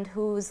life, and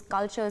whose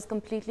culture is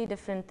completely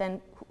different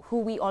than who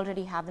we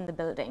already have in the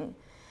building,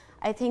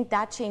 I think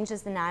that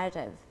changes the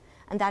narrative.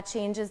 And that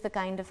changes the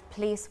kind of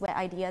place where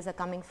ideas are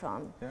coming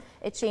from. Yeah.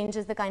 It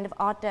changes the kind of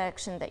art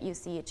direction that you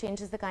see. It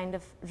changes the kind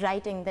of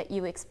writing that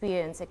you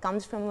experience. It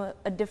comes from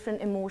a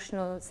different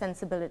emotional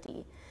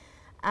sensibility.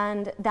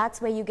 And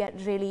that's where you get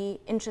really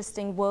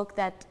interesting work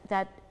that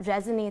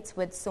resonates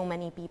with so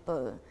many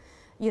people,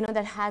 you know,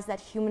 that has that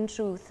human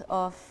truth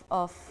of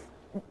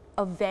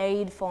a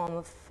varied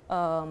form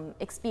of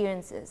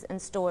experiences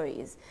and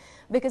stories.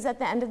 Because at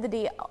the end of the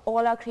day,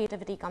 all our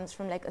creativity comes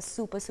from like a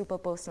super, super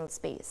personal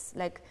space.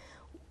 Like,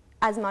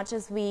 as much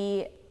as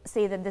we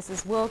say that this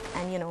is work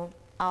and, you know,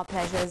 our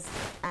pleasures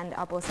and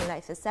our personal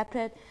life is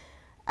separate,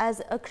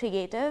 as a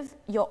creative,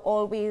 you're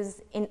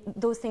always in,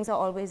 those things are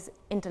always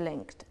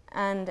interlinked.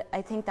 And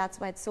I think that's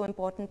why it's so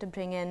important to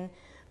bring in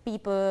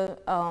people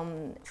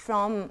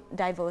from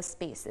diverse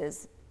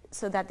spaces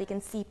so that they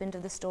can seep into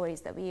the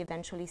stories that we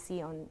eventually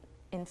see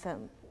in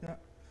film. Yeah.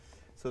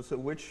 So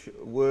which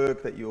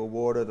work that you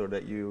awarded or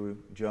that you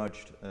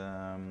judged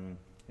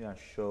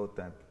showed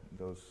that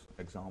those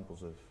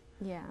examples of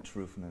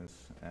truthness,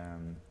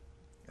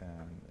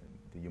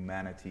 the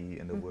humanity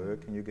in the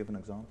work? Can you give an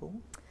example?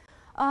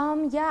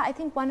 Yeah, I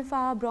think one of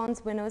our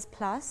bronze winners,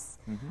 Plus,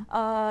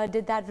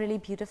 did that really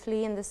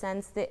beautifully in the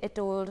sense that it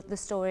told the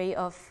story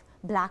of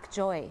black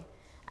joy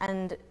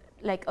and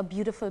like a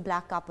beautiful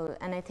black couple.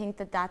 And I think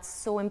that that's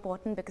so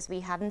important because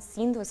we haven't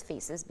seen those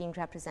faces being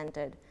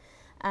represented.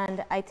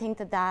 And I think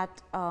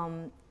that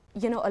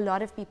you know, a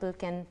lot of people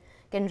can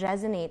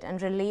resonate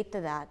and relate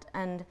to that.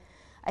 And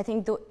I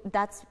think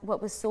that's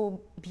what was so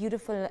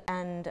beautiful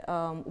and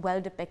well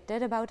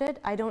depicted about it.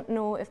 I don't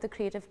know if the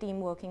creative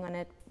team working on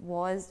it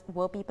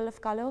were people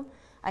of color.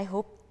 I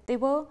hope they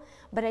were,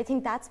 but I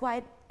think that's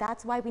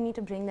why we need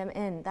to bring them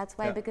in. That's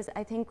why, because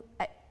I think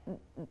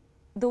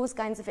those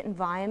kinds of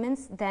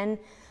environments then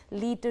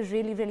lead to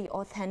really, really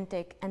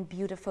authentic and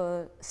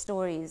beautiful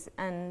stories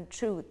and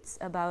truths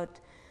about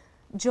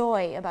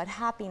joy, about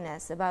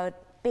happiness, about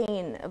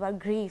pain, about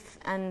grief,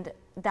 and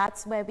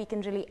that's where we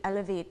can really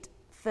elevate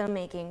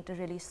filmmaking to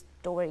really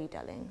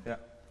storytelling. Yeah.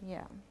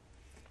 Yeah.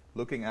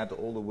 Looking at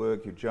all the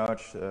work you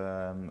judged,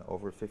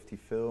 over 50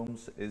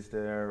 films,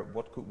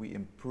 what could we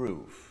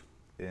improve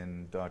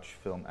in Dutch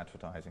film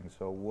advertising?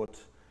 So what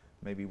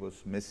maybe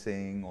was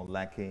missing or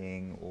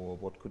lacking, or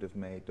what could have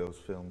made those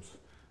films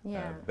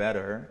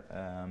better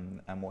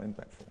and more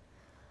impactful?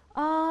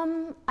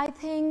 I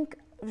think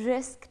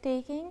risk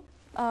taking.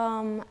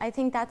 I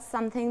think that's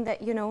something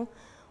that, you know,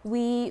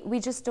 we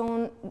just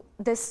don't,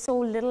 there's so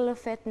little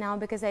of it now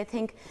because I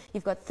think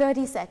you've got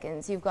 30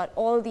 seconds, you've got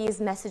all these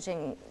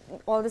messaging,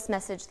 all this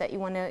message that you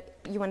want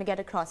to get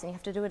across, and you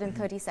have to do it in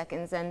 30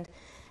 seconds, and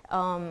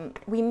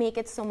we make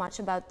it so much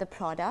about the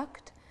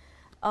product,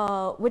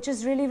 which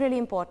is really, really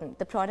important.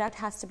 The product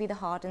has to be the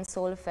heart and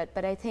soul of it,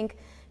 but I think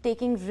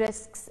taking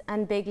risks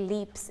and big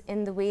leaps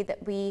in the way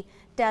that we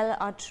tell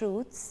our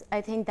truths,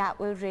 I think that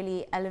will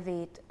really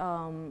elevate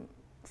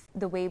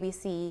the way we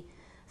see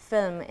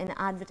film in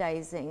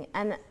advertising.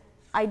 And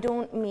I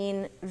don't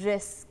mean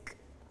risk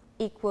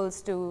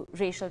equals to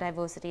racial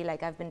diversity,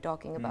 like I've been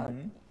talking about,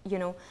 you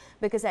know,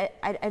 because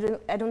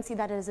I don't see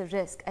that as a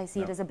risk. I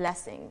see it as a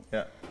blessing.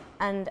 Yeah.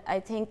 And I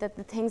think that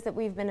the things that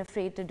we've been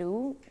afraid to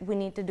do, we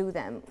need to do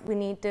them. We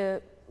need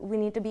to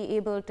be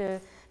able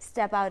to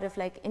step out of,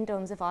 like, in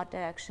terms of art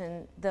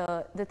direction,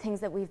 the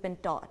things that we've been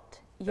taught,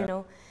 you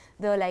know,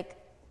 the, like,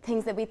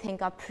 things that we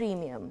think are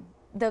premium,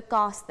 the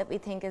cost that we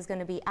think is going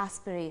to be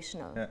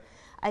aspirational. Yeah.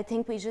 I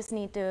think we just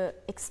need to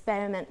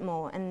experiment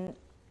more and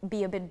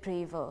be a bit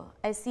braver.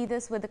 I see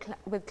this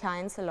with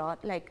clients a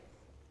lot. Like,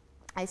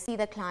 I see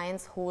that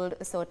clients hold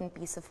a certain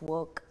piece of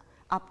work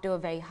up to a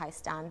very high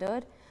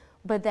standard,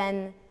 but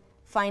then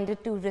find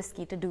it too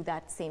risky to do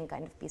that same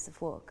kind of piece of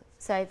work.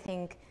 So I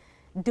think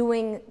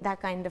doing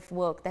that kind of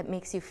work that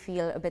makes you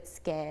feel a bit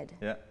scared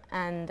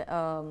and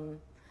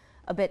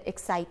a bit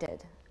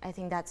excited, I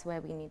think that's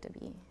where we need to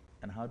be.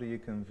 And how do you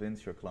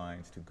convince your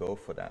clients to go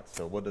for that?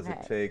 So what does it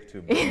take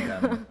to bring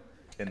them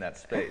in that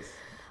space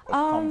of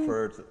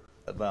comfort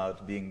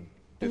about being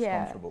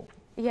discomfortable?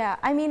 Yeah,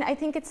 I mean, I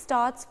think it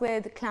starts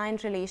with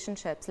client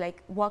relationships.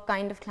 Like, what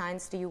kind of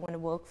clients do you want to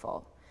work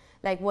for?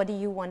 Like, what do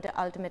you want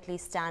to ultimately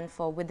stand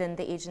for within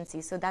the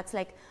agency? So that's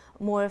like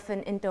more of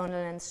an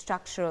internal and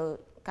structural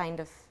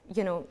kind of,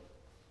 you know,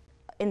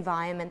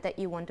 environment that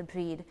you want to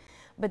breed.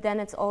 But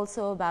then it's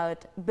also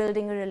about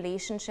building a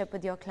relationship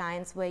with your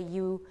clients where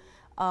you're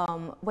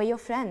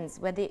friends,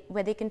 where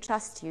they can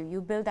trust you. You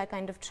build that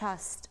kind of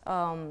trust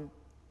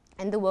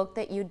in the work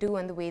that you do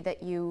and the way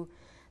that you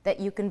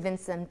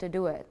convince them to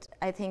do it.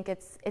 I think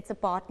it's a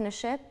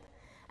partnership,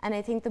 and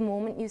I think the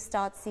moment you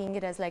start seeing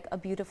it as like a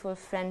beautiful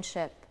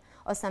friendship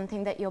or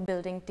something that you're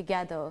building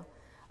together,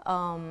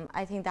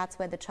 I think that's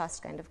where the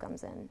trust kind of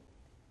comes in.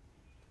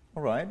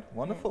 All right,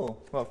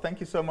 wonderful. Yeah. Well, thank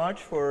you so much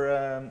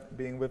for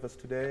being with us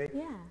today.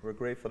 Yeah. We're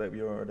grateful that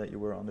you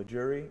were on the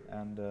jury,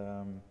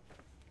 and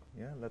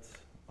yeah, let's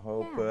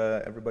hope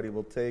everybody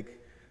will take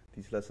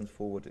these lessons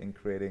forward in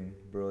creating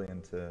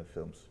brilliant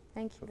films.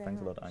 Thank you so very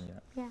thanks much. a lot,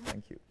 Anyaa. Yeah.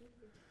 Thank you.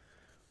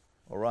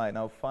 All right,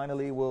 now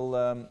finally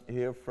we'll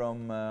hear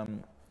from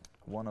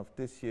one of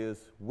this year's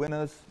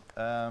winners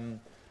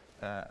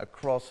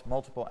across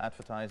multiple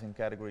advertising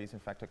categories, in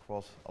fact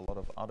across a lot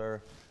of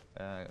other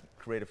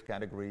creative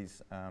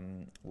categories.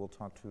 We'll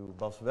talk to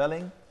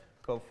Bosveld,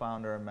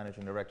 co-founder and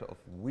managing director of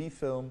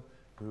Wefilm,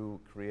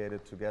 who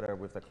created together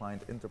with the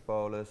client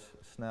Interpolis,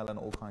 Snell and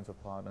all kinds of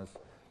partners,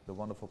 the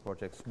wonderful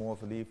project Small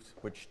Verliefd,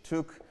 which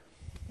took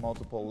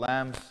multiple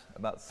lamps,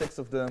 about 6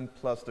 of them,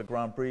 plus the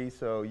Grand Prix.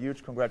 So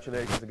huge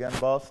congratulations again,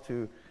 Bos,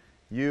 to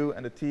you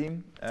and the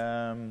team.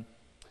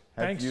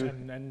 Thanks,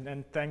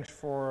 and thanks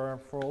for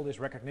all this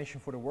recognition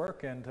for the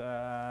work and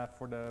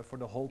for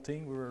the whole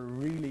team. We were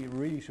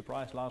really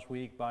surprised last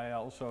week by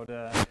also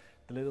the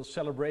little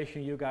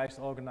celebration you guys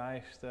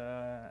organized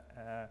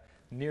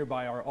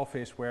nearby our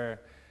office, where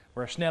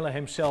Snelle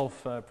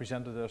himself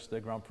presented us the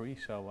Grand Prix.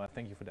 So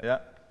thank you for that. Yeah,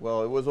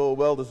 well, it was all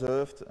well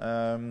deserved.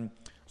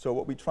 So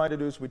what we try to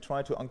do is we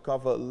try to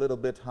uncover a little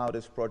bit how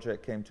this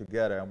project came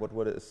together and what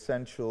were the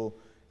essential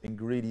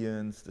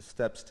ingredients, the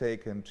steps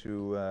taken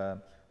to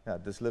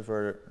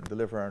deliver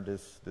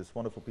this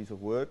wonderful piece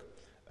of work.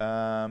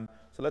 So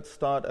let's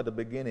start at the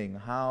beginning.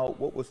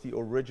 What was the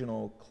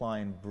original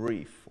client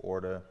brief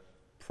or the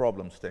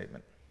problem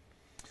statement?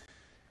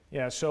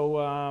 Yeah,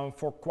 so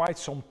for quite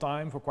some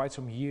time, for quite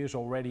some years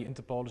already,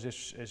 Interpolis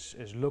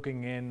is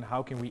looking in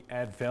how can we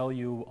add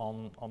value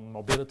on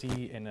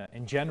mobility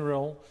in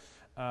general,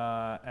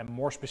 and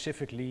more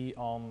specifically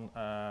on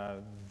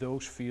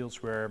those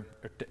fields where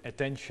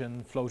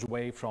attention flows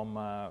away from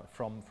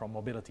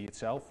mobility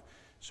itself.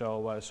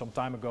 So some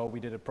time ago we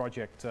did a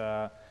project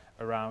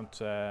around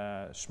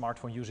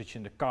smartphone usage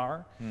in the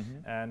car,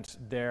 and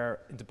there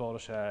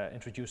Interpolis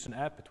introduced an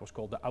app. It was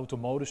called the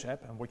Automodus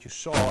app, and what you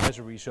saw as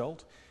a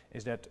result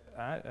is that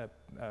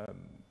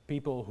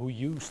people who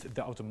used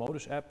the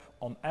Automodus app,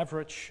 on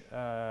average,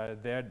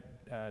 the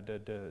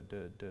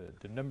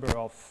number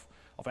of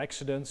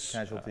accidents,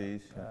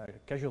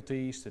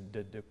 casualties,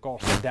 the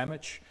cost of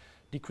damage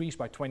decreased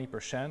by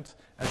 20%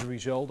 as a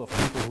result of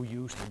people who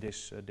used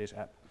this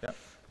app. Yeah.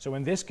 So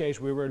in this case,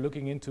 we were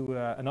looking into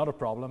another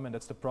problem, and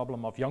that's the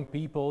problem of young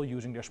people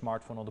using their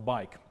smartphone on the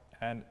bike.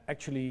 And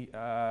actually,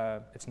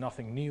 it's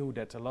nothing new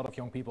that a lot of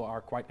young people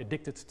are quite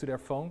addicted to their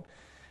phone.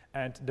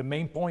 And the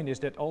main point is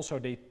that also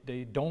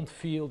they don't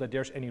feel that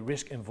there's any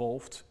risk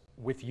involved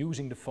with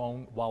using the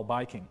phone while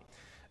biking.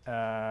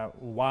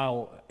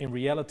 While in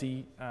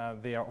reality,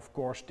 they are of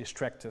course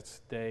distracted.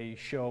 They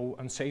show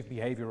unsafe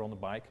behavior on the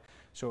bike.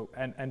 So,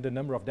 and the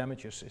number of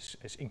damages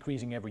is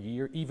increasing every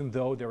year. Even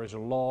though there is a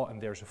law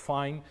and there's a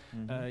fine,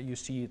 you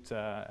see it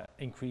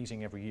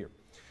increasing every year.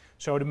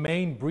 So the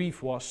main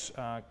brief was,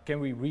 can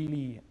we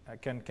really,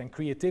 can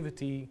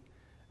creativity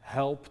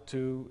help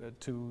to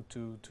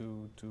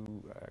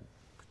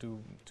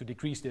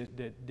decrease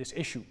this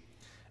issue?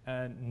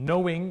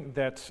 Knowing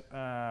that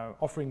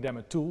offering them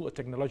a tool, a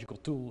technological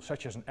tool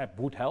such as an app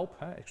would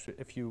help.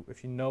 If you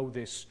know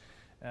this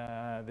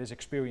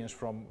experience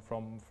from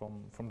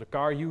the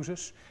car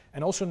users,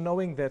 and also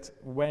knowing that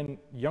when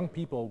young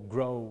people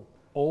grow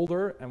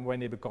older and when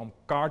they become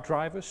car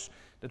drivers,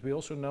 that we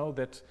also know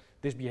that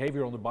this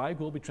behavior on the bike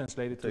will be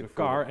translated to the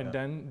car, and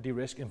then the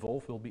risk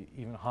involved will be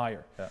even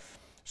higher. Yeah.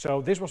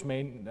 So this was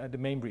the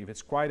main brief.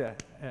 It's quite a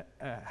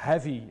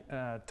heavy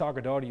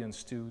target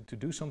audience to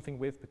do something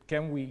with, but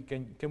can we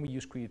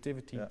use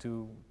creativity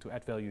to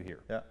add value here?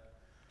 Yeah.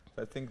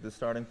 So I think the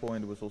starting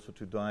point was also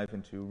to dive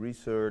into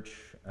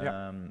research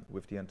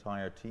with the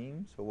entire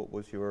team. So what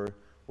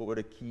were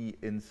the key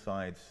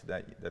insights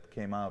that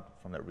came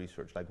out from that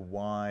research? Like,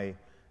 why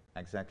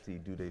exactly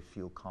do they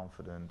feel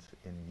confident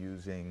in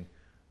using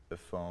the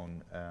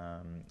phone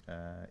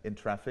in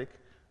traffic?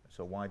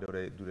 So why do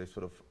they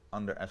sort of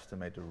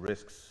underestimate the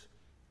risks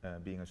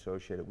being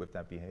associated with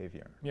that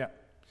behavior? Yeah.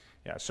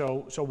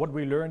 So what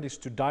we learned is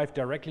to dive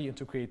directly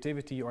into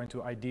creativity or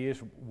into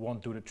ideas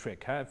won't do the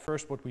trick.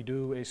 First, what we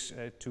do is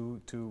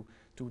to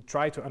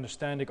try to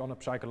understand it on a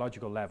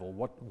psychological level.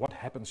 What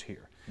happens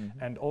here,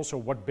 and also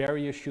what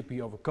barriers should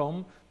be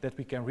overcome that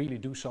we can really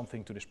do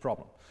something to this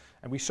problem.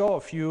 And we saw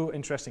a few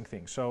interesting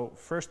things. So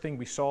first thing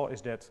we saw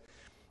is that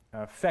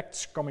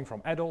facts coming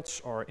from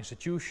adults or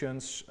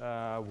institutions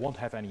won't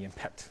have any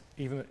impact.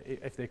 Even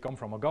if they come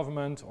from a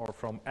government or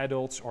from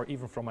adults or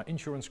even from an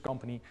insurance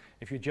company,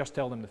 if you just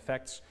tell them the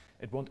facts,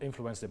 it won't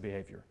influence their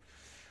behavior.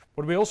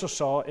 What we also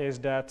saw is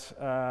that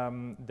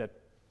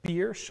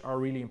peers are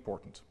really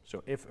important.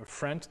 So if a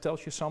friend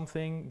tells you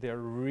something, they're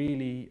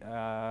really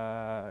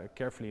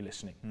carefully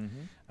listening.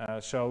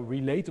 So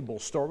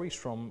relatable stories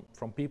from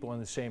people in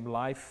the same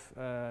life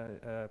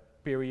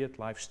period,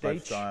 life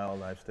stage,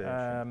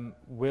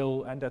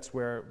 will, and that's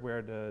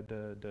where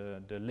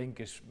the link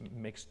is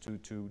mixed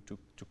to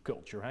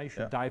culture. Right? You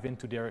should dive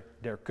into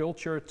their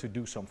culture to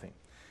do something.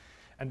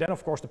 And then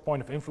of course the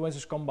point of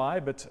influencers come by,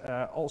 but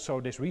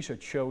also this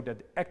research showed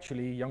that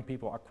actually young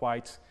people are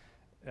quite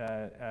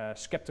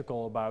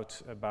skeptical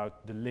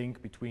about the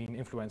link between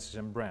influencers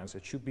and brands.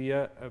 It should be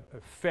a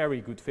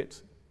very good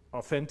fit,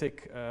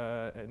 authentic,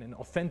 in an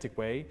authentic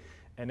way.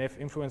 And if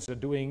influencers are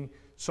doing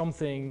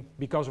something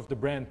because of the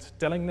brand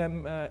telling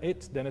them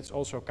then it's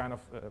also kind of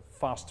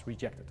fast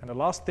rejected. And the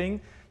last thing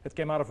that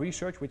came out of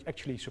research, which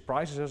actually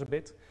surprises us a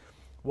bit,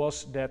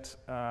 was that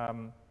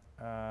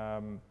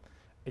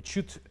it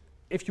should,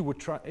 if you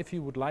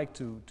would like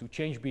to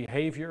change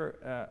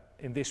behavior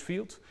in this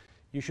field,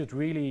 you should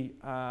really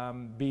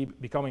be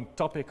becoming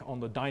topic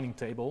on the dining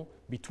table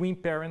between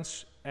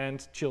parents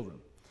and children.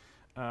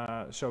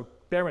 So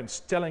parents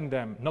telling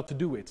them not to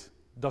do it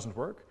doesn't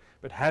work,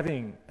 but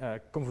having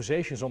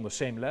conversations on the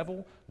same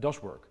level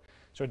does work.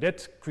 So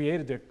that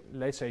created a,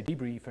 let's say,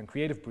 debrief and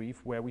creative brief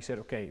where we said,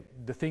 okay,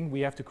 the thing we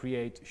have to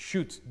create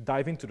should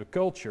dive into the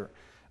culture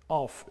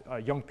of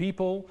young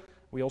people.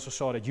 We also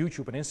saw that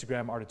YouTube and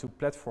Instagram are the two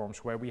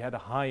platforms where we had the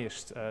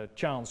highest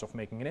chance of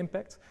making an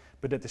impact,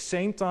 but at the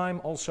same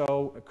time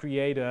also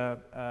create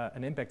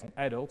an impact on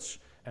adults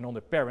and on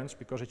the parents,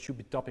 because it should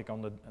be topic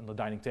on the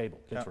dining table,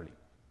 literally.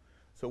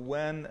 So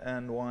when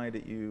and why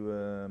did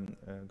you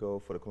go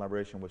for the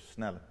collaboration with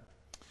Snelle?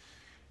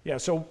 Yeah,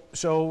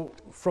 so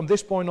from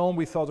this point on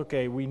we thought,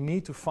 okay, we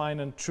need to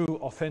find a true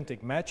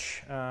authentic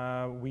match.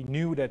 We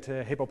knew that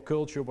hip-hop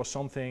culture was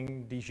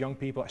something these young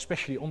people,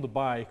 especially on the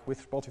bike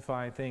with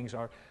Spotify and things,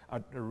 are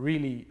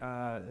really,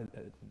 that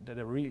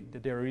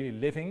they're really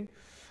living.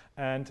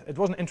 And it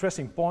was an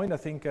interesting point, I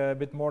think a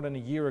bit more than a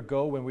year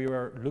ago, when we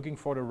were looking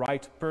for the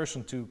right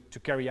person to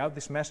carry out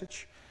this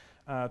message.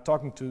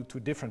 Talking to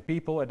different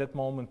people. At that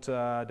moment,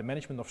 the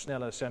management of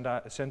Snelle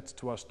sent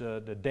to us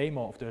the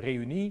demo of the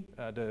Reunie,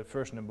 the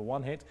first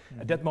 #1 hit.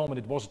 At that moment,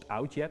 it wasn't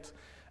out yet.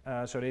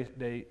 So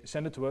they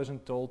sent it to us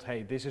and told,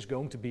 hey, this is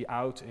going to be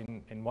out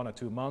in 1 or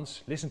 2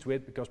 months. Listen to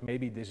it, because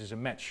maybe this is a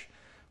match.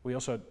 We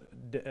also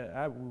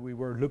we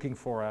were looking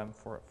for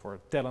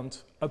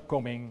talent,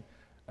 upcoming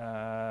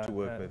to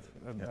work with.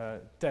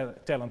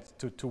 Talent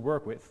to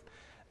work with.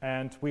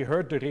 And we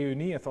heard the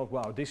Reunie and thought,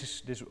 wow,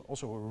 this is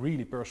also a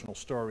really personal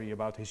story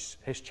about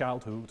his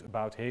childhood,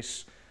 about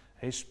his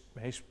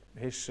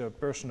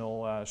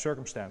personal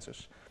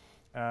circumstances.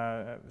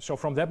 So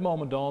from that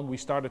moment on, we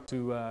started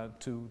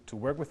to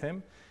work with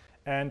him.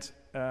 And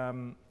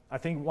I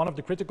think one of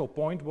the critical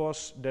points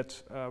was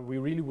that we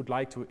really would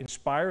like to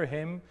inspire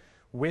him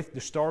with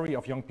the story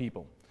of young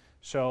people.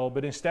 So,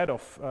 but instead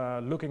of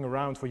looking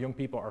around for young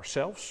people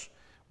ourselves,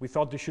 we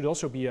thought there should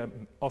also be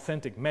an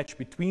authentic match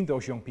between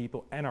those young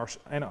people and our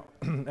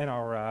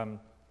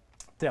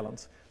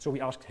talent. So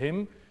we asked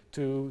him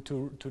to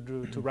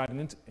write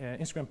an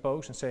Instagram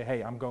post and say,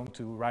 hey, I'm going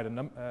to write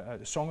a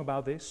song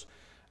about this.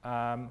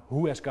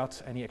 Who has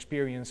got any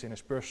experience in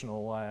his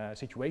personal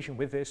situation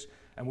with this?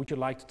 And would you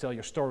like to tell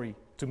your story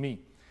to me?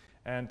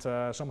 And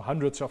some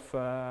hundreds of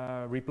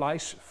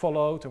replies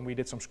followed, and we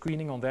did some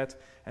screening on that.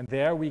 And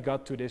there we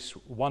got to this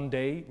one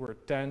day where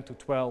 10 to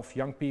 12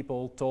 young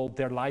people told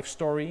their life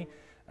story,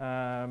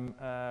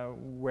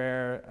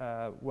 where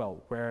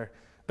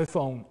a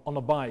phone on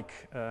a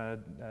bike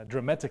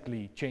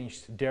dramatically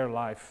changed their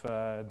life,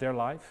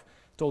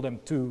 told them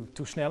to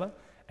Snelle.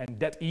 And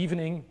that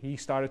evening he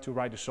started to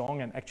write a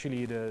song, and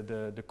actually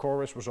the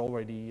chorus was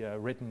already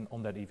written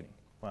on that evening.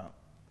 Wow.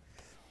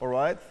 All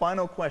right,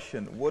 final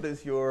question. What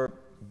is your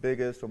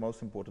biggest or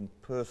most important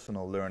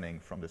personal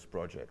learning from this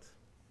project,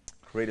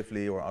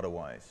 creatively or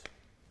otherwise?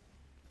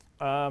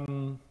 I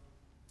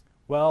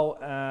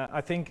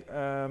think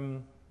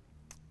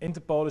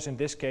Interpolis in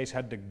this case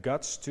had the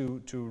guts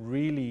to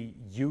really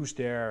use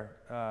their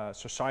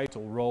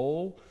societal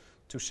role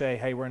to say,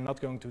 hey, we're not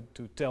going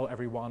to tell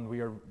everyone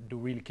do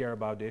really care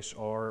about this,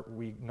 or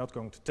we're not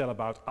going to tell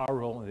about our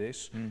role in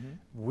this.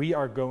 We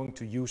are going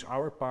to use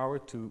our power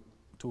to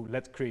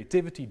let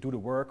creativity do the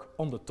work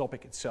on the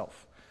topic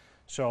itself.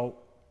 So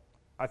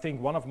I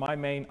think one of my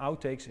main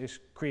outtakes is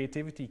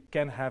creativity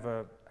can have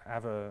a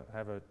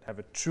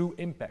true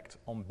impact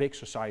on big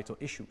societal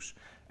issues,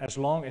 as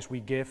long as we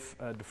give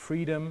the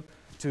freedom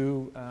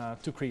to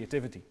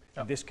creativity.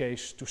 In this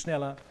case, to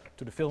Snelle,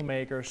 to the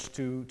filmmakers,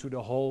 to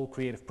the whole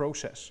creative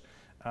process.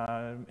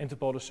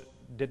 Interpolis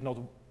did not,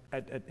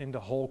 in the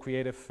whole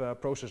creative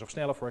process of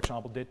Snelle, for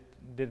example,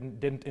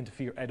 didn't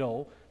interfere at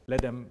all.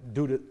 Let them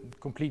do the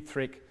complete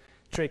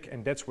trick,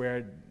 and that's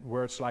where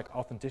words like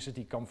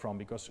authenticity come from,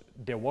 because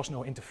there was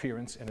no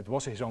interference, and it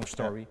was his own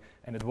story,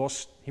 and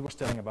he was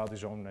telling about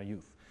his own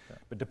youth.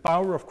 But the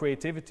power of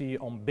creativity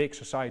on big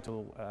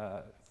societal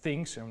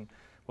things, and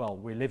well,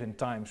 we live in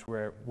times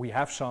where we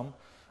have some,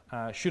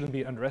 shouldn't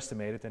be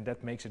underestimated, and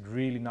that makes it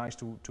really nice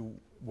to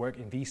work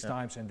in these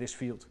times and this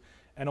field,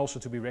 and also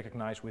to be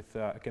recognized with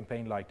a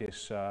campaign like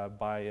this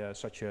by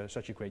such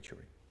a great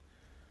jury.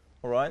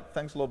 All right,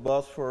 thanks a lot,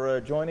 Bas,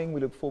 for joining.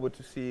 We look forward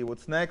to see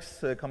what's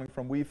next coming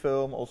from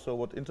Wefilm, also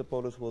what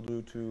Interpolis will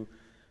do to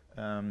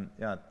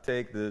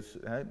take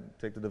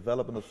the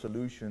development of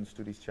solutions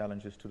to these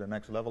challenges to the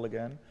next level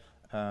again.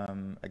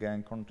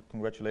 Again,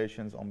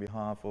 congratulations on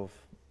behalf of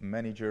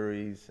many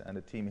juries and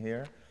the team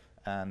here.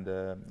 And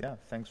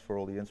thanks for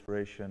all the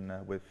inspiration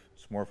with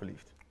Smor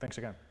Verliefd. Thanks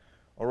again.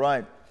 All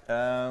right,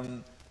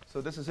 so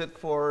this is it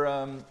for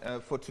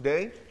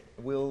today.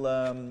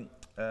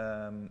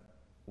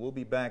 We'll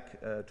be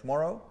back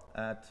tomorrow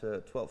at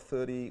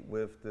 12:30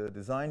 with the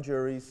design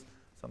juries.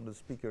 Some of the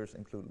speakers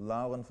include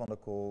Lauren van der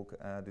Kolk,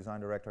 design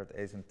director at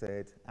Ace &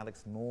 Tate,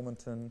 Alex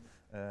Normanton,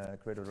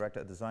 creative director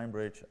at Design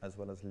Bridge, as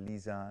well as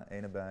Lisa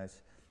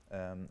Enebijs,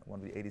 one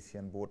of the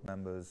ADCN board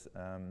members,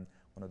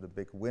 one of the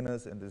big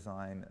winners in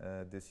design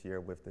this year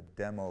with the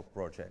demo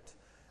project.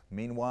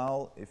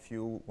 Meanwhile, if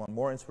you want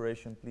more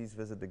inspiration, please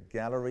visit the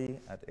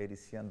gallery at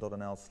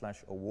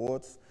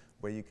adcn.nl/awards,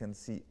 where you can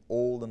see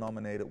all the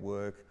nominated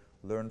work,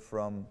 learn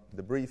from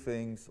the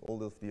briefings,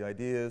 all of the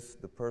ideas,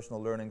 the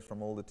personal learnings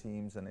from all the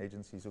teams and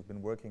agencies who've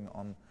been working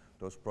on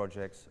those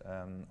projects,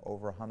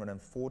 over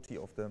 140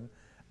 of them.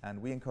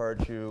 And we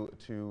encourage you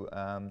to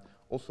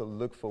also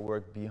look for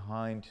work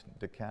behind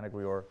the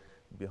category or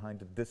behind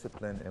the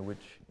discipline in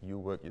which you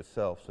work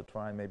yourself. So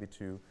try maybe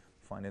to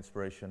find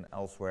inspiration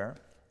elsewhere.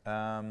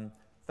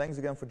 Thanks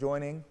again for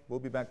joining. We'll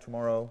be back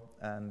tomorrow,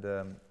 and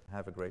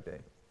have a great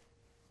day.